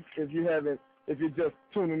archives if you're just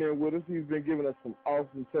tuning in with us. He's been giving us some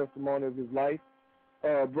awesome testimony of his life,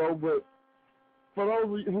 bro. But for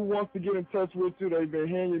those who wants to get in touch with you, they've been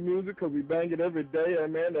hearing your music because we bang it every day,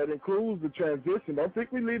 man. That includes the transition. Don't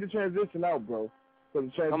think we leave the transition out, bro. So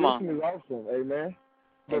the transition is awesome, amen.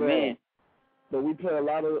 But, amen. but we play a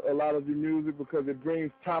lot of the music because it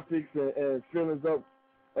brings topics and feelings up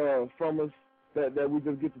from us that we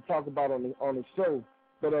just get to talk about on the show.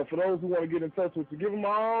 But for those who want to get in touch with you, give them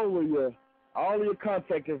all of your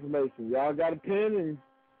contact information. Y'all got a pen,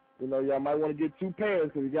 and y'all might want to get 2 pens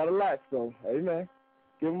because you got a lot. So, hey man,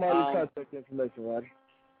 give them all your contact information, Roddy.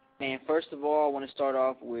 And first of all, I want to start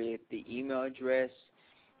off with the email address,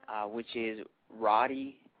 which is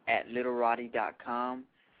roddy@littleroddy.com.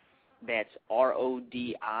 That's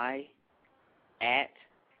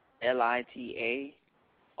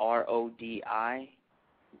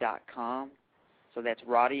RODI@LITARODI.com. So that's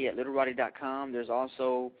roddy@littleroddy.com. There's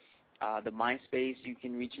also the MySpace you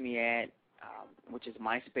can reach me at, which is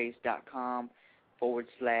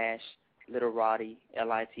myspace.com/littleroddy,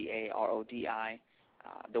 LITARODI.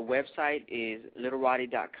 The website is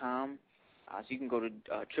littleroddy.com. So you can go to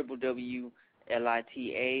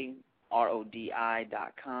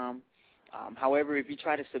www.litarodi.com. However, if you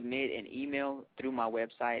try to submit an email through my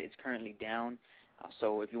website, it's currently down.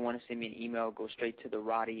 So if you want to send me an email, go straight to the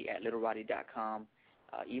roddy@littleroddy.com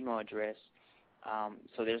email address.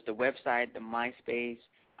 So there's the website, the MySpace.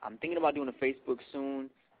 I'm thinking about doing a Facebook soon.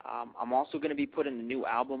 I'm also going to be putting the new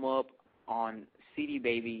album up on CD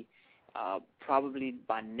Baby. Probably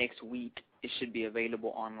by next week, it should be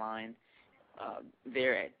available online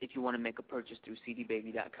if you want to make a purchase through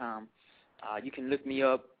cdbaby.com. You can look me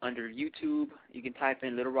up under YouTube. You can type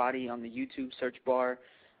in Little Roddy on the YouTube search bar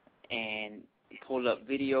and pull up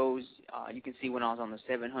videos. You can see when I was on the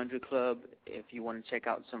 700 Club if you want to check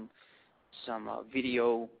out some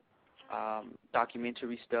video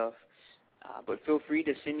documentary stuff. But feel free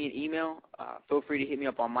to send me an email. Feel free to hit me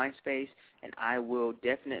up on MySpace, and I will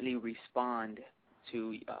definitely respond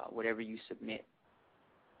to whatever you submit.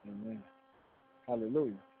 Amen.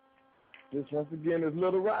 Hallelujah. This once again is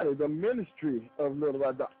Little Roddy, the ministry of Little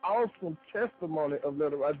Roddy, the awesome testimony of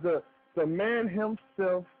Little Roddy, the man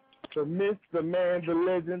himself, the myth, the man, the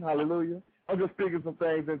legend. Hallelujah. I'm just speaking some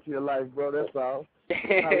things into your life, bro. That's all.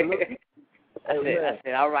 Hallelujah. I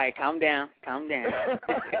said, all right, calm down. I'm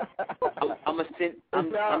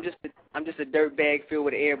just a dirt bag filled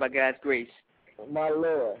with air by God's grace. My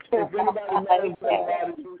Lord. If anybody knows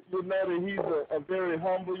somebody, you know that he's a very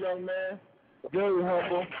humble young man, very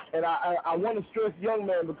humble. And I want to stress young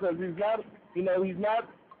man because he's not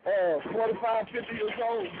 45, 50 years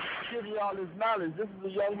old giving you all this knowledge. This is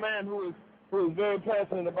a young man who is very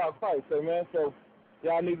passionate about Christ, amen. So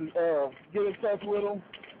y'all need to get in touch with him.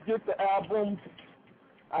 Get the albums.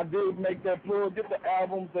 I did make that plug. Get the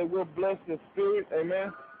albums. They will bless your spirit.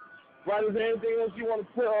 Amen. Right, is there anything else you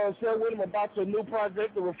want to share with them about your new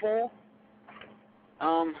project, The Reform?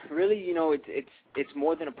 Really, it's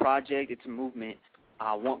more than a project. It's a movement.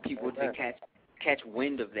 I want people to catch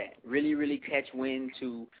wind of that. Really, really catch wind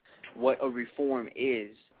to what a reform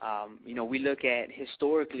is. We look at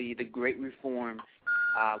historically the Great Reform.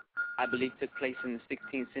 I believe took place in the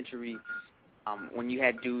 16th century. When you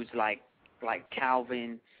had dudes like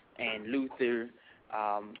Calvin and Luther,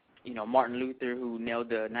 Martin Luther, who nailed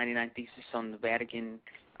the 99 Thesis on the Vatican,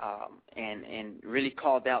 and really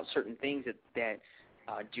called out certain things that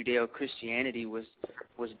Judeo-Christianity was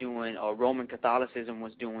doing, or Roman Catholicism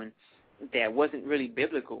was doing, that wasn't really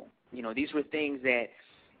biblical. These were things that,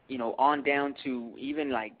 on down to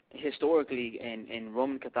even like historically in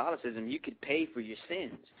Roman Catholicism, you could pay for your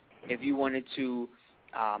sins if you wanted to.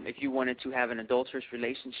 If you wanted to have an adulterous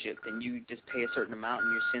relationship, then you just pay a certain amount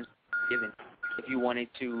and your sins were forgiven. If you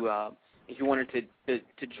wanted to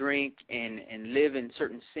drink and live in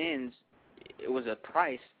certain sins, it was a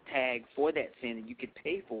price tag for that sin that you could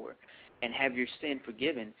pay for and have your sin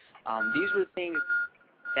forgiven. These were things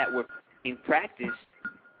that were being practiced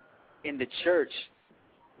in the church,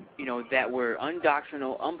 that were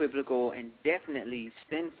undoctrinal, unbiblical, and definitely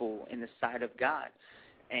sinful in the sight of God.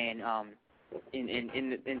 And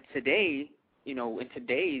in today's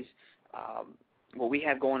what we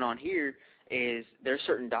have going on here is there are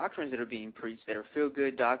certain doctrines that are being preached that are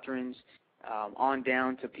feel-good doctrines, on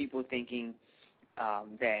down to people thinking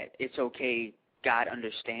that it's okay, God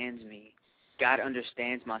understands me, God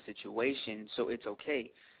understands my situation, so it's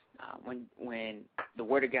okay. When the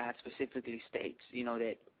Word of God specifically states,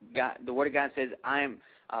 that the Word of God says,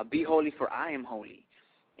 be holy for I am holy.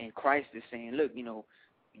 And Christ is saying, look,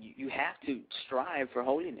 you have to strive for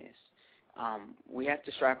holiness. We have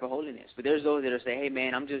to strive for holiness. But there's those that are saying, hey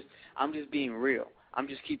man, I'm just being real. I'm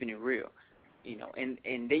just keeping it real.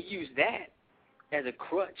 And they use that as a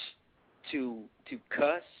crutch to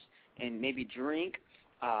cuss and maybe drink,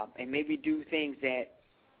 and maybe do things that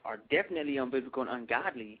are definitely unbiblical and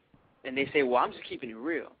ungodly. And they say, well, I'm just keeping it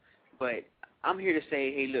real. But I'm here to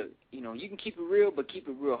say, hey, look, you know, you can keep it real, but keep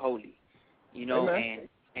it real holy, you know,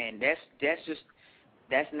 and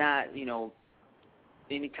that's not, you know,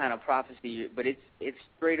 any kind of prophecy, but it's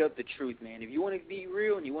straight up the truth, man. If you want to be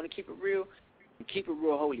real and you want to keep it real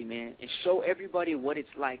holy, man, and show everybody what it's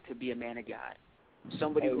like to be a man of God,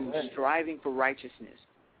 somebody who's striving for righteousness,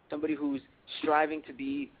 somebody who's striving to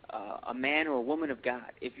be a man or a woman of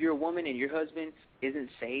God. If you're a woman and your husband isn't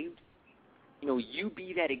saved, you know, you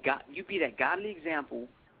be that godly example,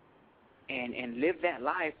 and live that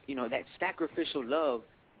life, you know, that sacrificial love,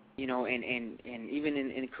 you know, and even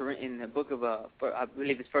in the book of I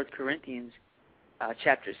believe it's 1 Corinthians,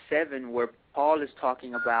 chapter 7, where Paul is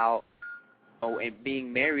talking about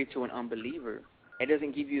being married to an unbeliever. It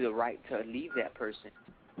doesn't give you the right to leave that person.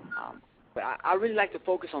 But I really like to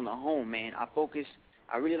focus on the home, man.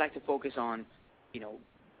 I really like to focus on, you know,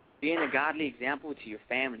 being a godly example to your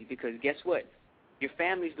family, because guess what? Your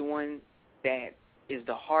family's the one that is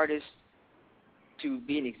the hardest to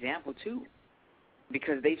be an example to,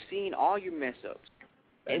 because they've seen all your mess ups.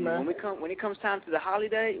 And when it comes time to the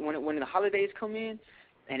holiday, when the holidays come in,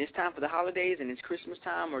 and it's time for the holidays and it's Christmas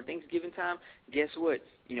time or Thanksgiving time, guess what?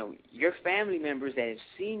 You know, your family members that have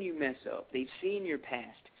seen you mess up, they've seen your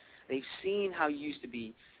past, they've seen how you used to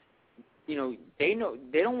be. You know, they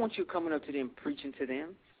don't want you coming up to them preaching to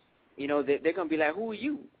them. You know, they're going to be like, who are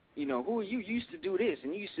you? You know, who are you? You used to do this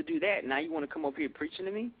and you used to do that. Now you want to come up here preaching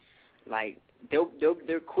to me? Like,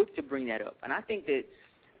 they're quick to bring that up. And I think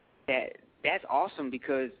that's awesome,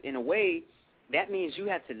 because in a way that means you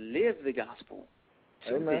have to live the gospel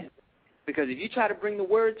to them. Because if you try to bring the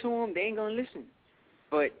word to them, they ain't going to listen.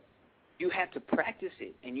 But you have to practice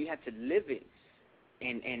it, and you have to live it,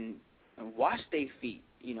 and wash their feet,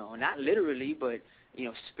 you know, not literally, but, you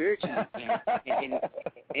know, spiritually and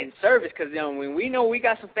in service. Because, you know, when we know we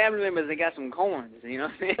got some family members that got some corns, you know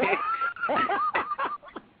what I'm saying?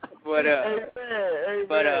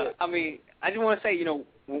 But I mean, I just want to say, you know,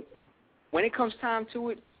 when it comes time to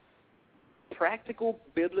it, practical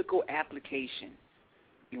biblical application,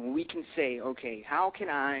 you know, we can say, okay, how can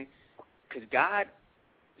I, because God,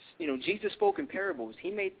 you know, Jesus spoke in parables. He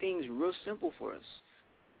made things real simple for us.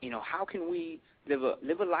 You know, how can we live a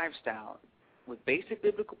lifestyle with basic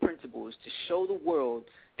biblical principles to show the world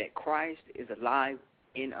that Christ is alive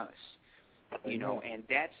in us? You know, and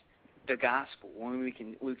that's the gospel. When we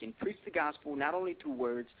can preach the gospel not only through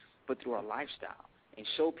words but through our lifestyle, and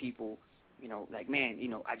show people, you know, like, man, you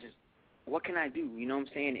know, what can I do? You know what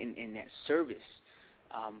I'm saying? In that service.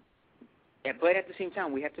 But at the same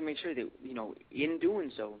time, we have to make sure that, you know, in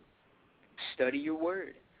doing so, study your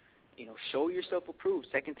word. You know, show yourself approved.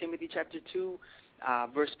 2 Timothy chapter 2,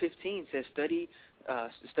 verse 15 says, study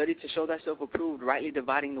to show thyself approved, rightly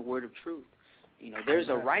dividing the word of truth. You know, there's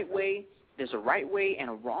a right way and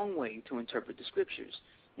a wrong way to interpret the scriptures.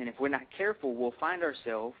 And if we're not careful, we'll find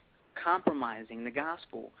ourselves compromising the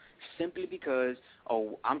gospel simply because,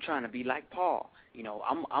 I'm trying to be like Paul. You know,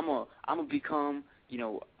 I'm gonna become, you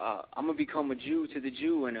know, I'm gonna become a Jew to the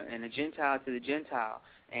Jew and a Gentile to the Gentile.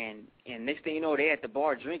 And next thing you know, they're at the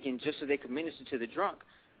bar drinking just so they can minister to the drunk.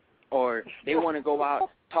 Or they want to go out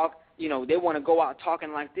they want to go out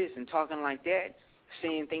talking like this and talking like that,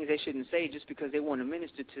 saying things they shouldn't say just because they want to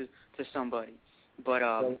minister to somebody. But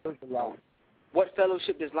what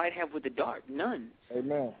fellowship does light have with the dark? None.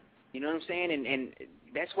 Amen. You know what I'm saying? And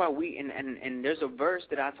that's why and there's a verse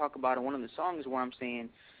that I talk about in one of the songs where I'm saying,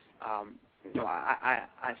 you know, I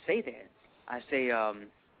say that. I say,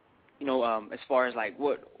 you know, as far as like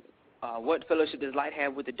what fellowship does light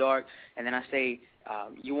have with the dark? And then I say,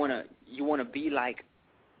 you wanna be like,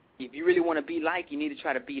 if you really want to be like, you need to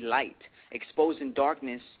try to be light, exposing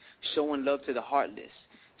darkness, showing love to the heartless.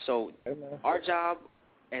 So our job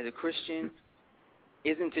as a Christian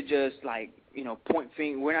isn't to just, like, you know,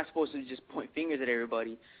 we're not supposed to just point fingers at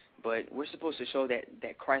everybody, but we're supposed to show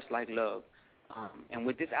that Christ-like love. And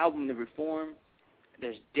with this album, The Reform,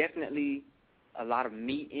 there's definitely a lot of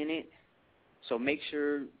meat in it. So make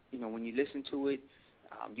sure, you know, when you listen to it,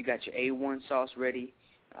 you got your A1 sauce ready,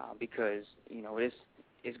 because, you know,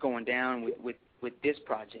 it's going down with this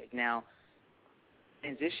project. Now,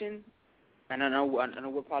 transition, and I know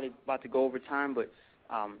we're probably about to go over time, but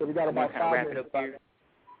so we got about kind of wrap it up here.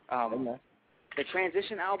 The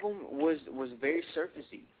transition album was very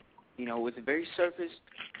surfacey. You know, it's very surface.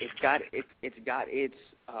 It's got its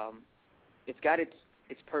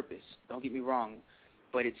purpose. Don't get me wrong,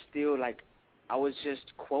 but it's still like I was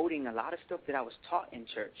just quoting a lot of stuff that I was taught in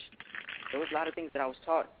church. There was a lot of things that I was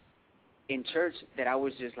taught in church that I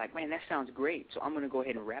was just like, man, that sounds great. So I'm going to go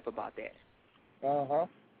ahead and rap about that.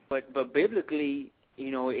 But biblically,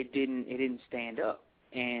 you know, it didn't stand up.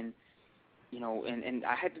 And and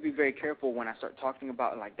I had to be very careful when I start talking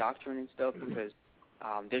about like doctrine and stuff, because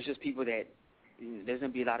there's just people that there's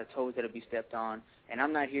going to be a lot of toes that will be stepped on, and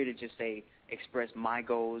I'm not here to just say express my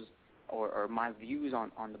goals or my views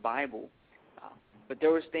on the Bible, but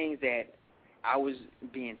there was things that I was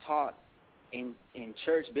being taught in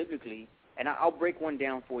church biblically, and I'll break one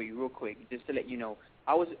down for you real quick just to let you know.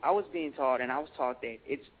 I was being taught, and I was taught that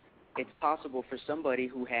it's possible for somebody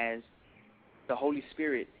who has the Holy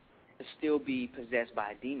Spirit to still be possessed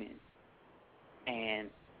by a demon, and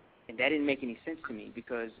that didn't make any sense to me,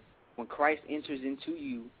 because when Christ enters into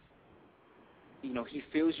you, he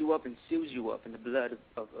fills you up and seals you up in the blood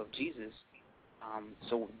of Jesus.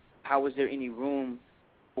 So how is there any room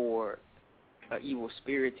for an evil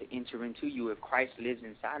spirit to enter into you if Christ lives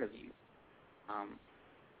inside of you?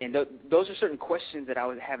 And those are certain questions that I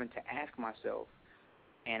was having to ask myself.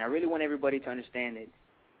 And I really want everybody to understand that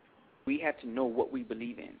we have to know what we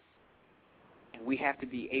believe in. And we have to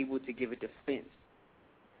be able to give a defense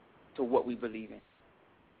to what we believe in.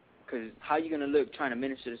 Because how are you going to look trying to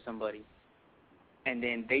minister to somebody, and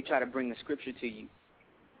then they try to bring the scripture to you,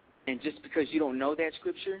 and just because you don't know that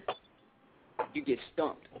scripture, you get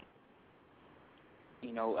stumped.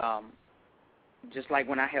 Just like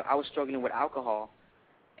when I was struggling with alcohol,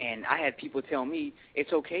 and I had people tell me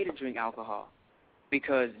it's okay to drink alcohol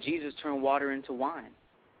because Jesus turned water into wine.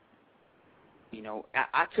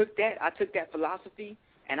 I took that philosophy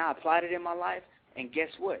and I applied it in my life, and guess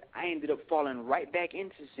what? I ended up falling right back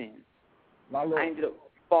into sin. I ended up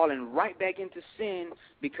falling right back into sin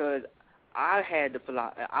because I had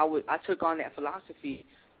I took on that philosophy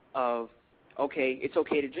of, okay, it's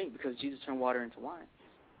okay to drink because Jesus turned water into wine.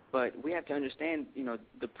 But we have to understand,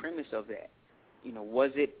 the premise of that.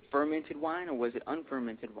 Was it fermented wine or was it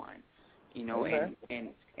unfermented wine? Okay. And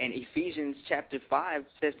Ephesians chapter 5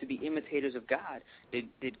 says to be imitators of God.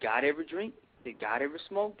 Did God ever drink? Did God ever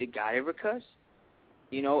smoke? Did God ever cuss?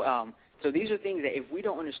 So these are things that if we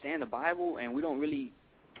don't understand the Bible and we don't really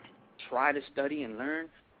try to study and learn,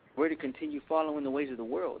 we're to continue following the ways of the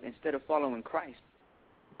world instead of following Christ.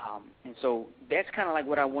 And so that's kind of like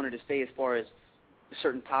what I wanted to say as far as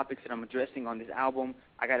certain topics that I'm addressing on this album.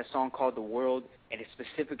 I got a song called The World, and it's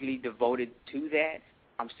specifically devoted to that.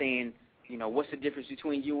 I'm saying, what's the difference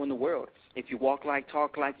between you and the world? If you walk like,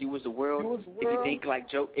 talk like, you was the world. If you think like,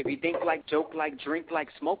 joke like, drink like,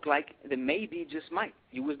 smoke like, then maybe, just might,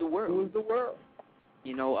 you was the world. You was the world.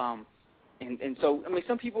 And so,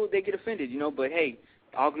 some people, they get offended, but hey,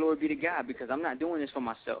 all glory be to God, because I'm not doing this for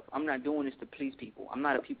myself. I'm not doing this to please people. I'm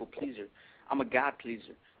not a people pleaser. I'm a God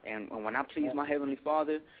pleaser. And when I please my Heavenly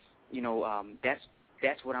Father,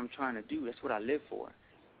 that's what I'm trying to do. That's what I live for.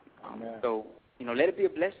 So, let it be a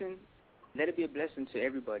blessing. Let it be a blessing to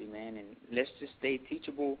everybody, man. And let's just stay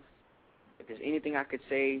teachable. If there's anything I could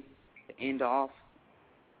say to end off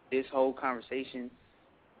this whole conversation,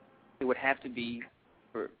 it would have to be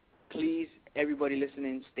for, please, everybody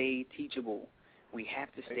listening, stay teachable. We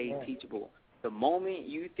have to stay teachable. The moment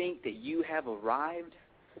you think that you have arrived,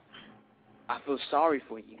 I feel sorry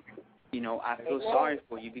for you. I feel sorry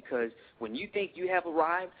for you, because when you think you have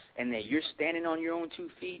arrived and that you're standing on your own 2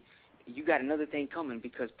 feet, you got another thing coming,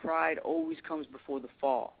 because pride always comes before the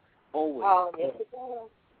fall. Always. Oh, yes, it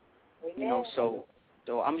does.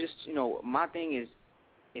 So I'm just, my thing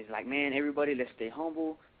is like, man, everybody, let's stay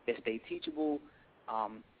humble, let's stay teachable,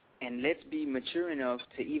 and let's be mature enough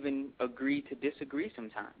to even agree to disagree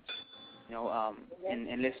sometimes.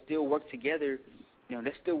 And let's still work together.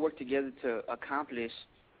 Let's still work together to accomplish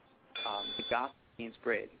the gospel being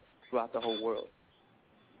spread throughout the whole world.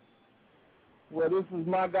 Well, this is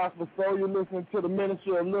My Gospel Soul. You're listening to the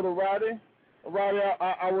ministry of Little Roddy. Roddy,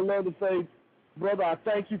 I would love to say, brother, I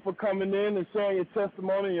thank you for coming in and sharing your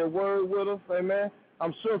testimony and your word with us. Amen.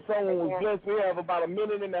 I'm sure someone was blessed. We have about a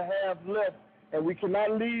minute and a half left, and we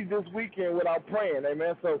cannot leave this weekend without praying.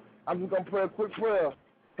 Amen. So I'm just going to pray a quick prayer.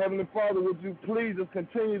 Heavenly Father, would you please just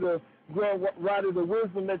continue to grant Roddy the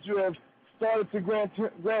wisdom that you have started to grant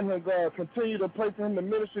him, God. Continue to place in him the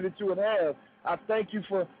ministry that you would have. I thank you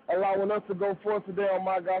for allowing us to go forth today on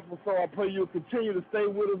My Gospel Soul. I pray you will continue to stay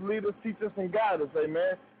with us, lead us, teach us, and guide us.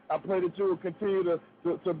 Amen. I pray that you will continue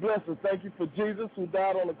to bless us. Thank you for Jesus, who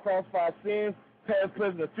died on the cross for our sins, past,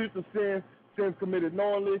 present, and future sins committed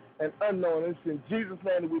knowingly and unknowingly. It's in Jesus'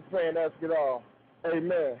 name that we pray and ask it all.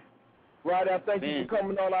 Amen. Roddy, I thank you for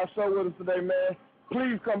coming on our show with us today, man.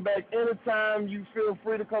 Please come back anytime you feel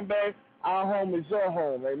free to come back. Our home is your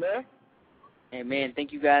home. Amen. Amen.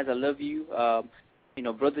 Thank you, guys. I love you.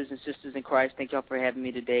 Brothers and sisters in Christ, thank y'all for having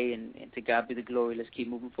me today, and to God be the glory. Let's keep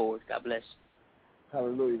moving forward. God bless.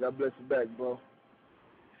 Hallelujah. God bless you back, bro.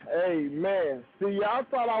 Amen. See, y'all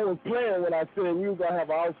thought I was playing when I said we were going to have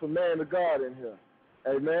an awesome man of God in here.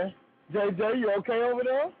 Amen. JJ, you okay over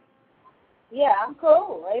there? Yeah, I'm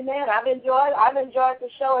cool. Amen. I've enjoyed the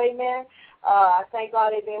show. Amen. I thank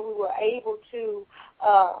God, amen, we were able to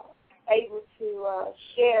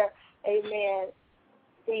share, amen,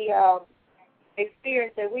 the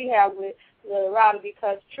experience that we have with Little Rowdy,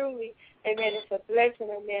 because truly, amen, it's a blessing,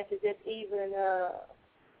 amen, to just even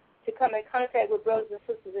to come in contact with brothers and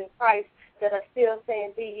sisters in Christ that are still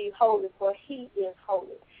saying, be ye holy, for he is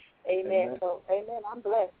holy. Amen. So, amen, I'm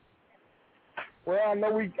blessed. Well, I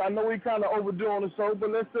know we kind of overdo on the show, but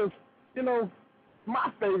let's just,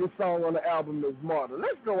 my favorite song on the album is Martyr.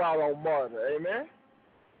 Let's go out on Martyr, amen?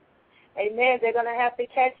 Amen. They're going to have to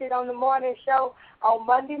catch it on the morning show on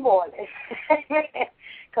Monday morning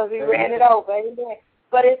because we ran it over, amen.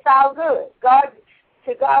 But it's all good.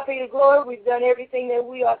 To God be the glory. We've done everything that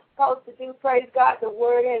we are supposed to do, praise God. The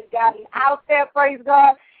word has gotten out there, praise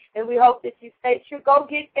God, and we hope that you stay true. Go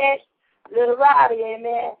get that Little Rowdy,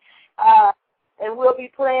 amen. And we'll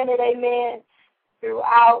be playing it, amen,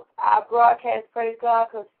 throughout our broadcast, praise God,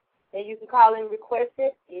 and you can call and request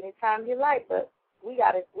it anytime you like, but we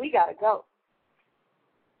gotta go.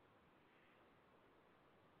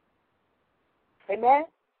 Amen?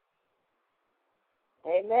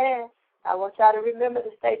 Amen. I want y'all to remember to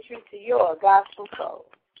stay true to your gospel soul.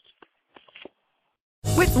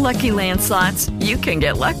 With Lucky Land Slots, you can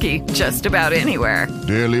get lucky just about anywhere.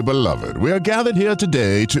 Dearly beloved, we are gathered here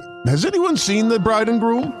today to... Has anyone seen the bride and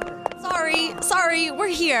groom? Sorry, we're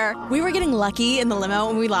here. We were getting lucky in the limo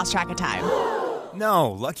and we lost track of time.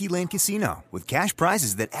 No, Lucky Land Casino, with cash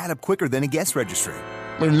prizes that add up quicker than a guest registry.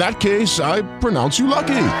 In that case, I pronounce you lucky.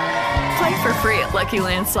 Play for free at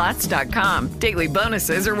LuckyLandSlots.com. Daily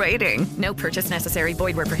bonuses are waiting. No purchase necessary.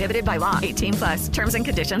 Void where prohibited by law. 18+. Terms and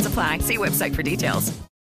conditions apply. See website for details.